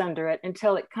of books under it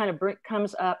until it kind of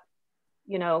comes up,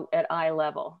 you know, at eye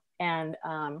level. And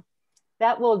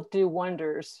that will do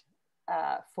wonders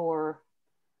for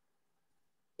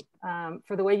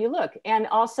the way you look. And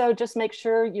also just make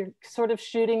sure you're sort of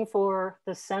shooting for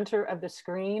the center of the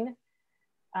screen.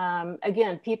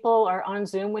 Again, people are on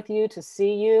Zoom with you to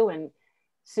see you and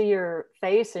see your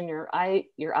face and your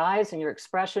eyes and your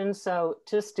expressions. So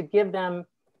just to give them,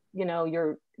 you know,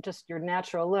 your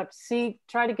natural look,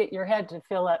 try to get your head to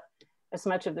fill up as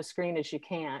much of the screen as you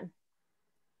can.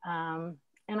 And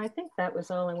I think that was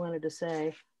all I wanted to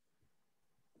say.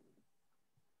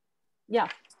 Yeah,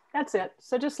 that's it.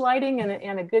 So just lighting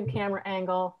and a good camera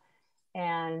angle,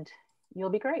 and you'll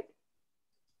be great.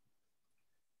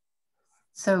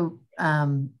 So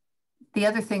the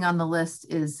other thing on the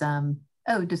list is,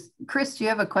 Chris, do you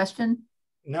have a question?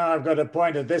 No, I've got a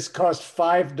pointer. This cost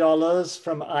 $5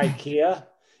 from IKEA.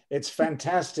 It's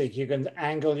fantastic. You can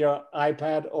angle your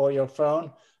iPad or your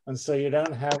phone, and so you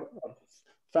don't have a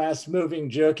fast-moving,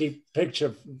 jerky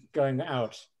picture going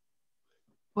out.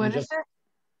 What is it?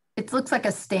 It looks like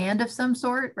a stand of some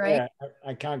sort, right? Yeah,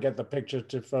 I can't get the picture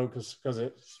to focus because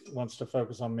it wants to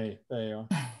focus on me. There you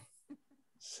are.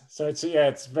 So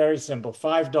it's very simple.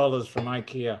 $5 from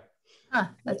IKEA. Huh,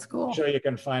 that's cool. I'm sure you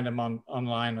can find them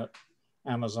online at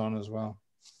Amazon as well.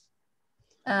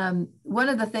 One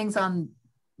of the things on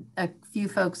a few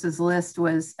folks' list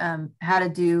was how to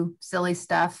do silly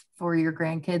stuff for your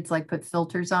grandkids, like put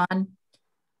filters on.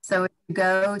 So if you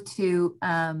go to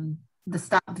the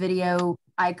stop video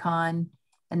icon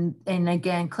and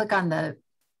again, click on the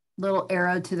little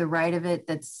arrow to the right of it,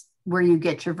 that's where you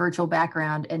get your virtual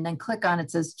background, and then click on it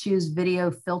says choose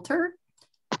video filter.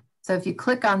 So if you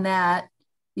click on that,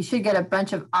 you should get a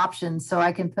bunch of options. So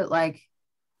I can put like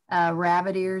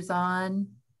rabbit ears on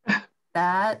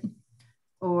that,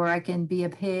 or I can be a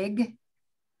pig,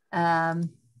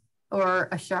 or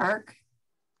a shark.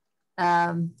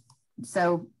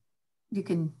 So you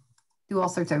can do all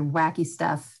sorts of wacky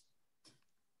stuff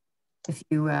if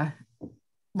you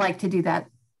like to do that.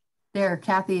 There,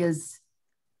 Kathy is.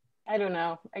 I don't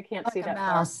know. I can't like see that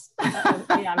mouse.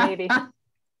 Yeah, maybe.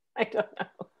 I don't know.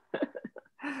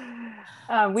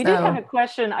 We did have a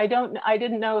question. I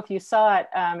didn't know if you saw it,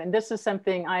 and this is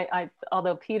something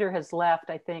although Peter has left,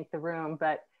 I think, the room,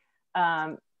 but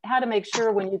how to make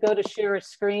sure when you go to share a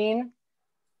screen,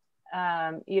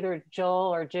 either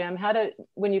Joel or Jim,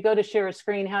 when you go to share a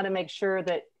screen, how to make sure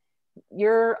that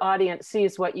your audience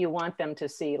sees what you want them to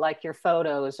see, like your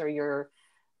photos or your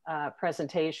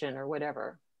presentation or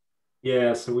whatever.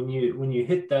 Yeah, so when you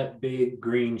hit that big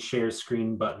green share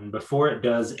screen button, before it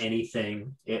does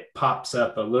anything, it pops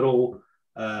up a little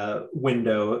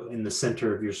window in the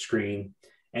center of your screen,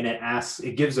 and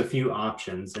it gives a few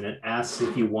options, and it asks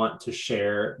if you want to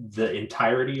share the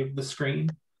entirety of the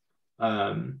screen.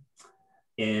 And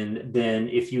then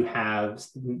if you have,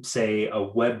 say, a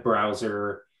web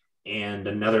browser and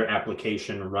another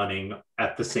application running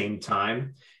at the same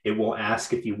time, it will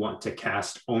ask if you want to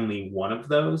cast only one of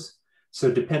those. So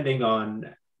depending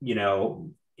on,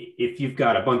 if you've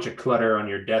got a bunch of clutter on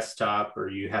your desktop or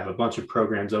you have a bunch of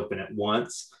programs open at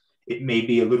once, it may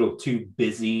be a little too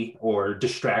busy or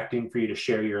distracting for you to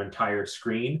share your entire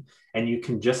screen. And you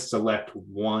can just select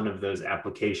one of those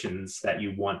applications that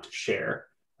you want to share.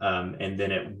 And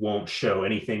then it won't show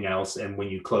anything else. And when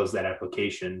you close that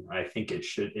application, I think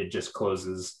it just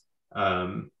closes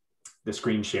the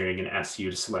screen sharing and asks you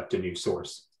to select a new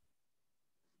source.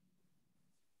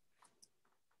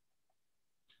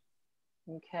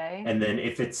 Okay. And then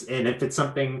if it's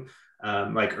something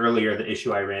like earlier, the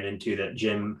issue I ran into that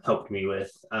Jim helped me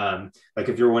with, like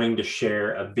if you're wanting to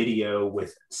share a video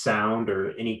with sound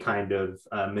or any kind of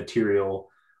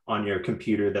material on your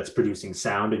computer that's producing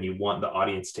sound and you want the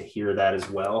audience to hear that as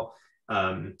well,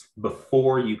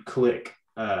 before you click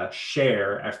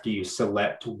share, after you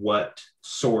select what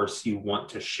source you want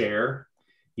to share,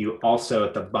 you also,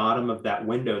 at the bottom of that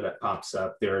window that pops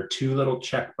up, there are two little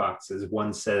check boxes.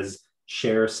 One says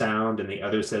share sound and the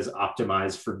other says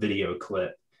optimize for video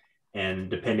clip. And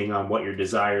depending on what your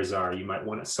desires are, you might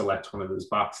want to select one of those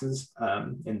boxes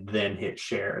and then hit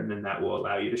share. And then that will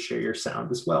allow you to share your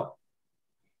sound as well.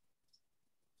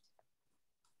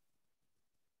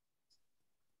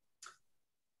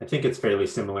 I think it's fairly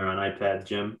similar on iPad,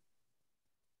 Jim.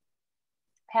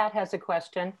 Pat has a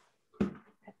question.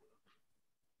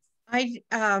 I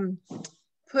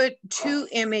put two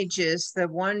images, the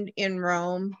one in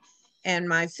Rome and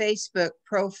my Facebook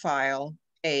profile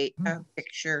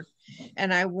picture.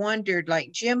 And I wondered,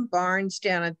 like Jim Barnes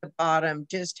down at the bottom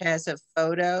just has a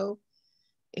photo.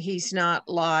 He's not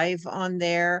live on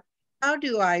there. How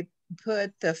do I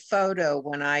put the photo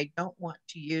when I don't want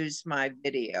to use my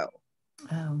video?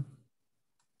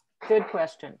 Good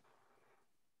question.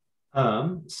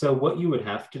 So what you would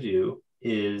have to do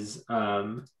is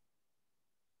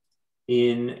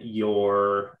in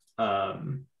your,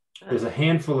 there's a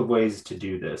handful of ways to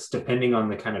do this, depending on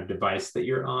the kind of device that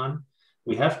you're on.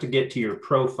 We have to get to your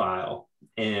profile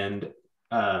and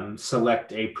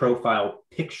select a profile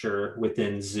picture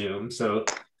within Zoom. So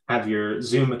have your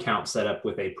Zoom account set up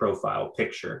with a profile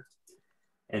picture.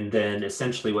 And then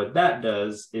essentially what that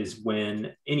does is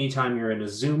when anytime you're in a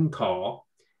Zoom call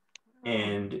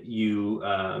and you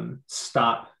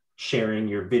stop sharing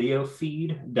your video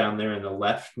feed down there in the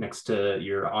left next to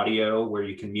your audio where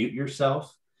you can mute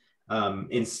yourself,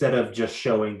 instead of just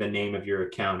showing the name of your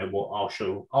account, it will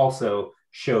also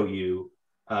show you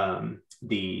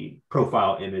the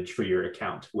profile image for your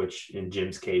account, which in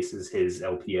Jim's case is his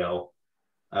LPL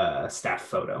staff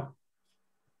photo.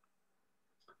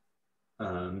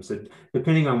 So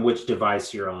depending on which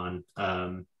device you're on,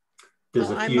 there's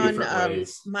a few different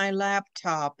ways. I'm on my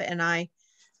laptop, and I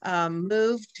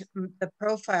moved the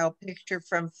profile picture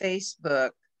from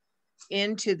Facebook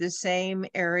into the same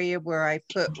area where I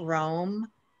put Rome.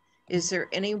 Is there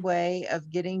any way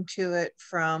of getting to it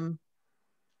from,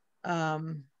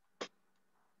 what's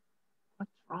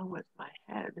wrong with my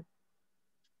head?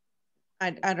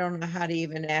 I don't know how to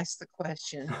even ask the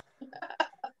question.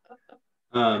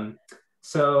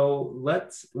 So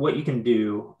what you can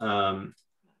do,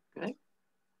 okay.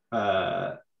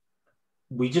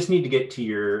 We just need to get to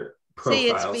your profiles. See,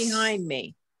 it's behind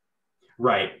me.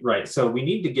 Right. So we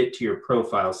need to get to your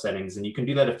profile settings, and you can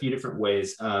do that a few different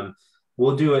ways.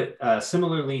 We'll do it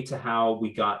similarly to how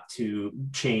we got to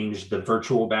change the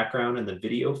virtual background and the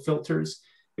video filters.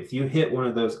 If you hit one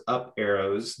of those up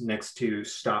arrows next to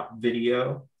stop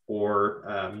video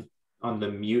or on the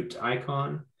mute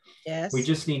icon, yes, we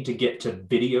just need to get to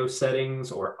video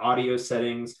settings or audio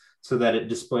settings so that it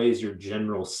displays your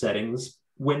general settings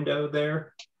window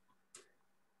there.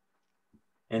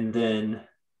 And then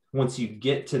once you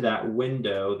get to that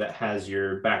window that has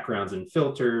your backgrounds and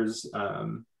filters,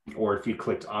 or if you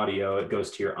clicked audio, it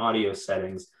goes to your audio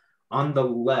settings. On the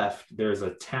left, there's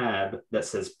a tab that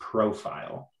says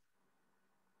profile.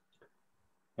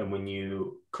 And when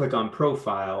you click on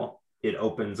profile, it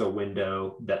opens a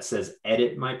window that says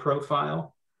edit my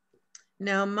profile.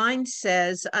 Now mine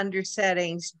says under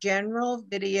settings, general,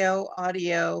 video,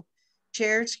 audio,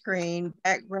 share screen,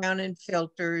 background and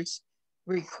filters,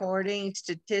 recording,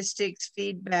 statistics,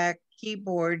 feedback,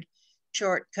 keyboard,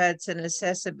 shortcuts, and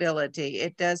accessibility.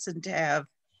 It doesn't have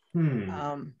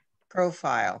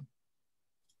profile.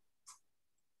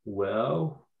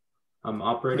 Well, I'm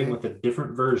operating with a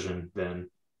different version then.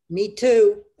 Me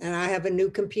too, and I have a new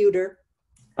computer.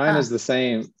 Mine is the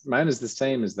same. Mine is the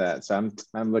same as that. So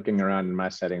I'm looking around in my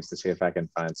settings to see if I can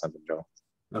find something, Joel.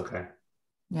 Okay.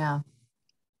 Yeah.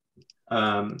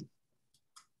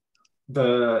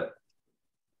 The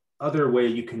other way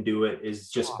you can do it is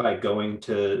just by going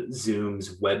to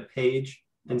Zoom's webpage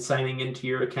and signing into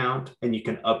your account, and you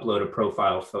can upload a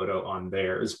profile photo on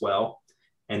there as well.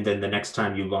 And then the next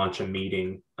time you launch a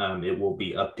meeting, it will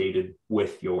be updated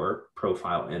with your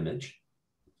profile image.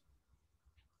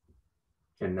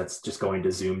 And that's just going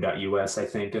to zoom.us, I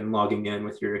think, and logging in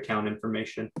with your account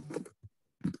information.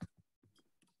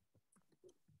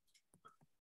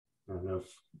 I don't know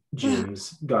if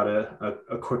Jim's got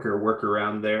a quicker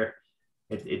workaround there.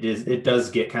 It does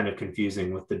get kind of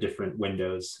confusing with the different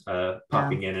windows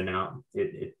popping in and out.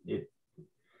 It's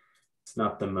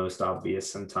not the most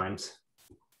obvious sometimes.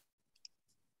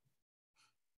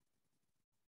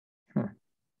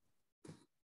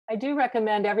 I do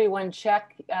recommend everyone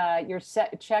check for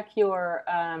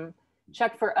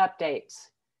updates.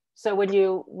 So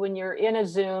when you're in a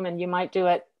Zoom, and you might do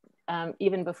it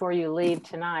even before you leave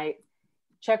tonight,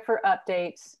 check for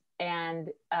updates, and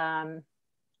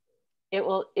it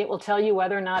will tell you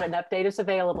whether or not an update is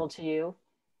available to you.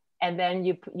 And then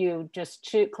you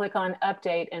just click on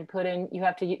update and put in, you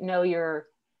have to know your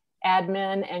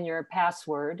admin and your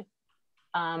password.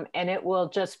 And it will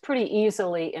just pretty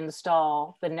easily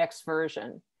install the next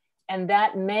version. And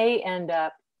that may end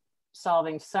up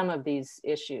solving some of these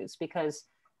issues, because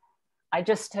I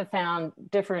just have found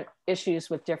different issues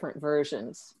with different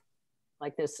versions,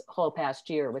 like this whole past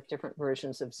year with different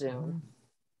versions of Zoom.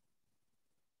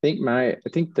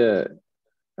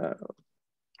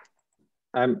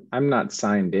 I'm not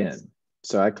signed in.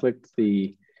 So I clicked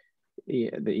the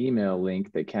email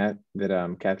link that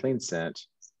Kathleen sent,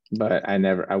 but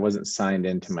I wasn't signed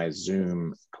into my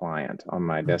Zoom client on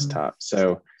my desktop.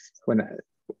 So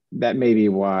that may be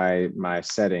why my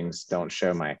settings don't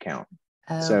show my account.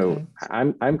 So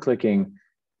I'm clicking,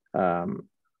 I'm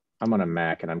on a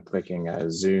Mac, and I'm clicking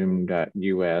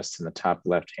zoom.us in the top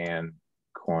left-hand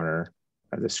corner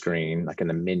of the screen, like in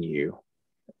the menu.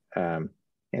 And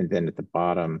then at the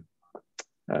bottom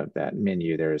of that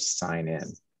menu, there's sign in.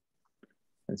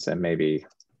 And so maybe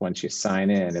once you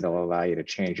sign in, it'll allow you to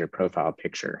change your profile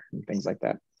picture and things like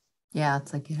that. Yeah,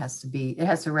 it's like it has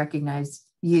to recognize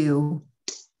you.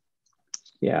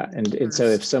 Yeah, and so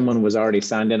if someone was already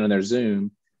signed in on their Zoom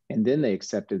and then they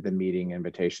accepted the meeting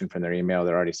invitation from their email,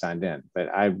 they're already signed in, but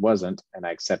I wasn't, and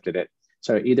I accepted it.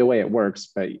 So either way it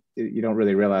works, but you don't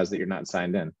really realize that you're not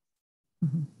signed in.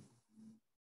 Mm-hmm.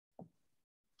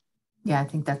 Yeah, I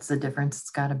think that's the difference. It's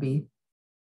got to be.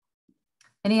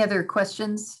 Any other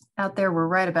questions out there? We're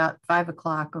right about 5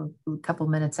 o'clock, or a couple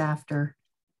minutes after.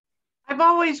 I've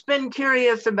always been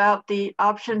curious about the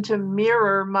option to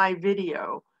mirror my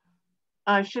video.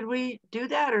 Should we do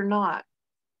that or not?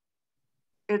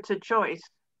 It's a choice.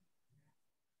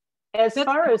 As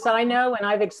far as I know, and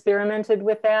I've experimented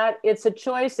with that, it's a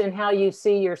choice in how you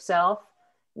see yourself.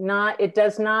 It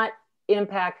does not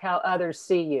impact how others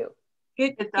see you.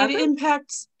 It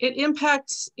impacts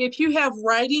if you have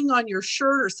writing on your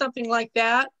shirt or something like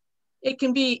that. It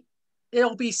can be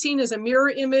it'll be seen as a mirror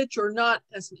image or not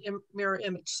as a mirror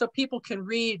image, so people can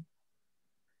read.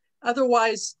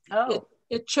 Otherwise,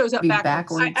 it shows up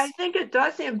backwards. I think it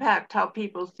does impact how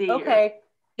people see. Okay.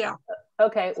 Yeah.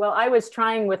 Okay. Well, I was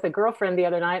trying with a girlfriend the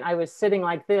other night. I was sitting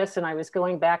like this and I was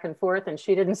going back and forth, and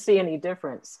she didn't see any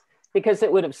difference because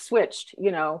it would have switched,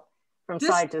 you know, from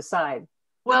side to side.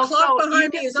 Well, the clock so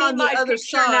behind me is on the other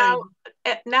side.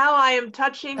 Now I am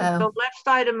touching the left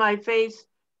side of my face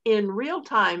in real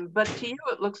time, but to you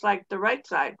it looks like the right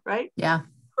side, right? Yeah.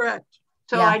 Correct.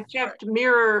 So yeah. I checked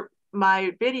mirror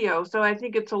my video, so I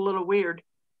think it's a little weird.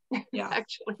 Yeah,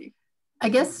 actually. I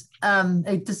guess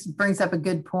it just brings up a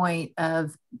good point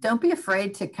of don't be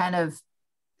afraid to kind of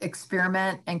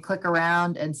experiment and click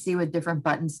around and see what different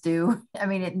buttons do. I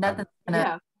mean, nothing's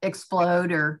gonna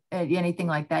explode or anything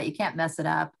like that. You can't mess it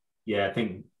up. Yeah, I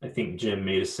think Jim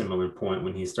made a similar point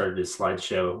when he started his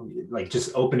slideshow, like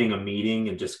just opening a meeting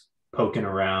and just poking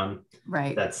around.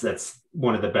 Right. That's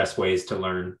one of the best ways to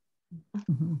learn.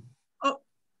 Mm-hmm.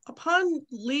 Upon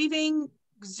leaving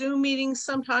Zoom meetings,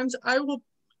 sometimes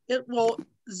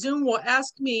Zoom will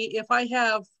ask me if I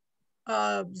have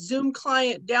a Zoom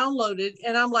client downloaded,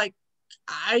 and I'm like,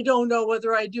 I don't know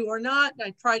whether I do or not. And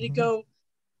I try to go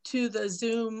to the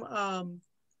Zoom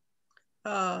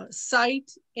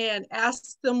site and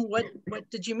ask them what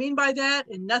did you mean by that,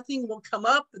 and nothing will come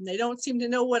up, and they don't seem to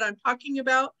know what I'm talking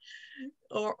about,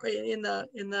 or in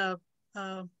the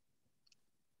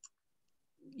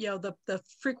you know, the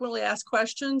frequently asked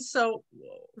questions. So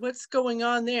what's going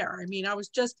on there? I mean, I was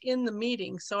just in the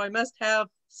meeting, so I must have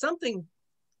something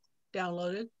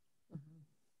downloaded.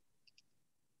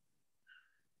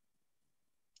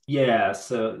 Yeah,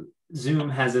 so Zoom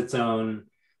has its own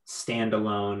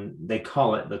standalone, they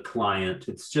call it the client.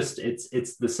 It's just,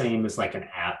 it's the same as like an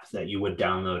app that you would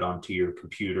download onto your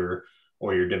computer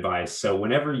or your device. So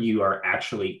whenever you are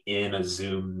actually in a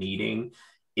Zoom meeting,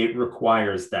 it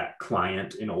requires that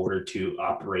client in order to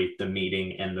operate the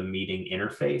meeting and the meeting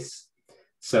interface.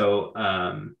 So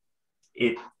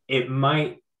it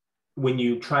might, when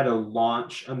you try to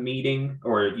launch a meeting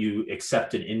or you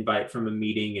accept an invite from a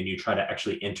meeting and you try to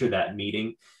actually enter that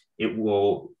meeting,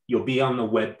 you'll be on the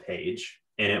web page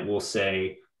and it will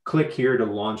say, click here to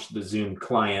launch the Zoom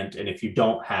client. And if you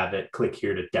don't have it, click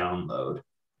here to download.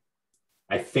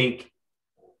 I think,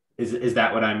 is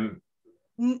that what I'm?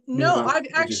 No, I've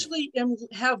actually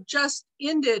have just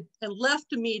ended and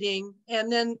left a meeting,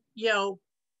 and then, you know,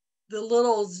 the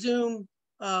little Zoom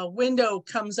window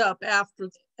comes up at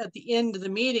the end of the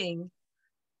meeting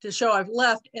to show I've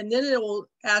left, and then it will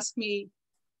ask me,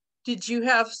 did you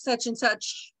have such and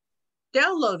such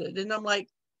downloaded? And I'm like,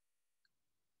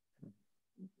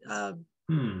 I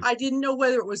didn't know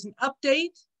whether it was an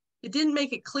update. It didn't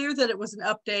make it clear that it was an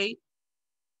update.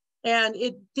 And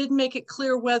it didn't make it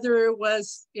clear whether it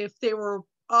was, if they were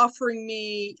offering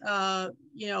me,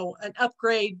 you know, an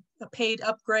upgrade, a paid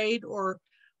upgrade, or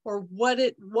what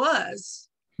it was.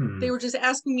 They were just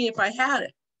asking me if I had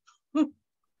it.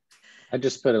 I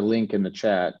just put a link in the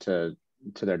chat to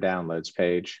their downloads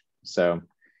page. So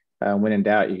when in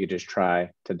doubt, you could just try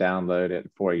to download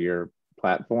it for your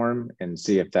platform and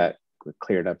see if that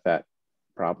cleared up that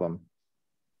problem.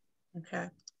 Okay.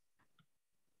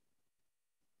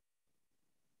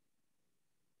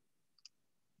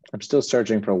 I'm still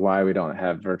searching for why we don't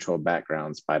have virtual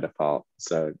backgrounds by default.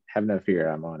 So have no fear,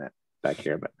 I'm on it back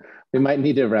here, but we might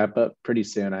need to wrap up pretty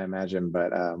soon, I imagine,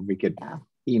 but we could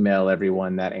email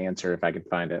everyone that answer if I could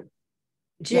find it.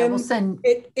 Jim,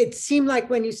 it seemed like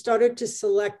when you started to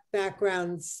select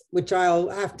backgrounds, which I'll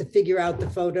have to figure out the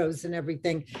photos and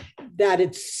everything, that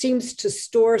it seems to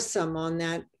store some on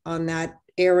that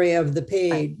area of the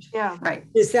page. Yeah,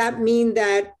 right. Does that mean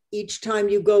that each time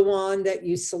you go on that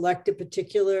you select a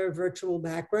particular virtual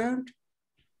background?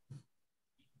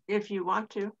 If you want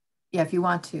to. Yeah, if you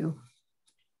want to.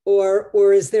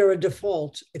 Or is there a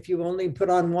default? If you only put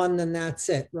on one, then that's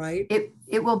it, right?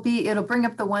 It'll bring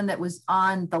up the one that was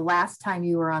on the last time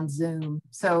you were on Zoom.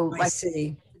 So I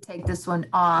see. Take this one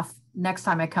off. Next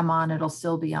time I come on, it'll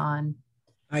still be on.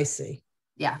 I see.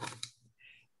 Yeah.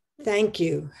 Thank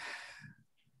you.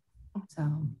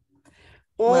 So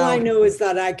all I know is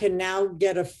that I can now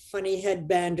get a funny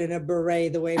headband and a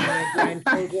beret the way my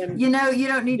grandchildren you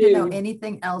don't need to know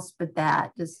anything else but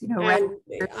that. Just, and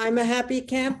I'm a happy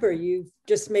camper. You've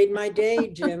just made my day,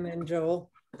 Jim and Joel.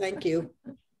 Thank you.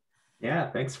 Yeah,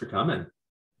 thanks for coming.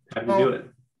 Happy to do it.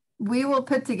 We will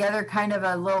put together kind of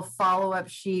a little follow-up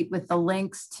sheet with the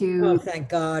links to thank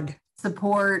God.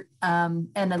 Support and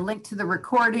a link to the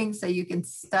recording so you can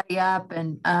study up,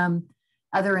 and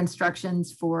other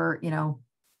instructions for,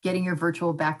 getting your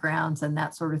virtual backgrounds and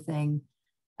that sort of thing.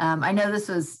 I know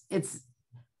it's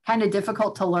kind of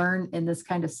difficult to learn in this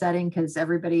kind of setting because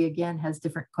everybody, again, has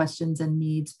different questions and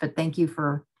needs, but thank you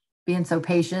for being so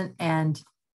patient and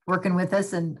working with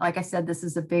us. And like I said, this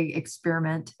is a big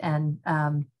experiment, and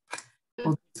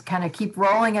we'll just kind of keep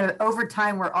rolling. And over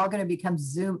time, we're all going to become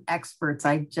Zoom experts.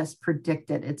 I just predict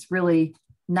it. It's really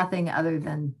nothing other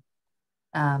than,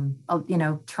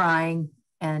 trying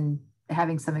and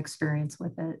having some experience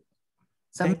with it.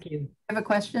 So thank you. I have a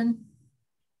question,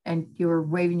 and you were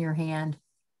waving your hand.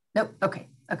 Nope. Okay.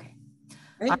 Okay.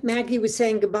 Right, Maggie was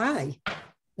saying goodbye.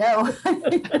 No.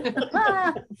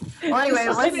 Well, anyway,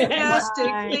 fantastic.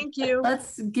 Thank you.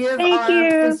 Let's give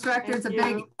our instructors a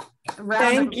big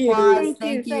round of applause.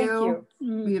 Thank you.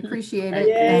 We appreciate it.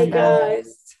 Yay,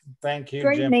 guys. Thank you.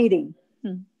 Great Jim. meeting.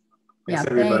 Thanks,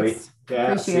 everybody.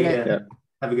 Thanks. Appreciate it.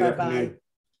 Have a good Bye-bye. afternoon.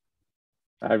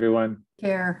 Bye, everyone.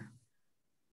 Care.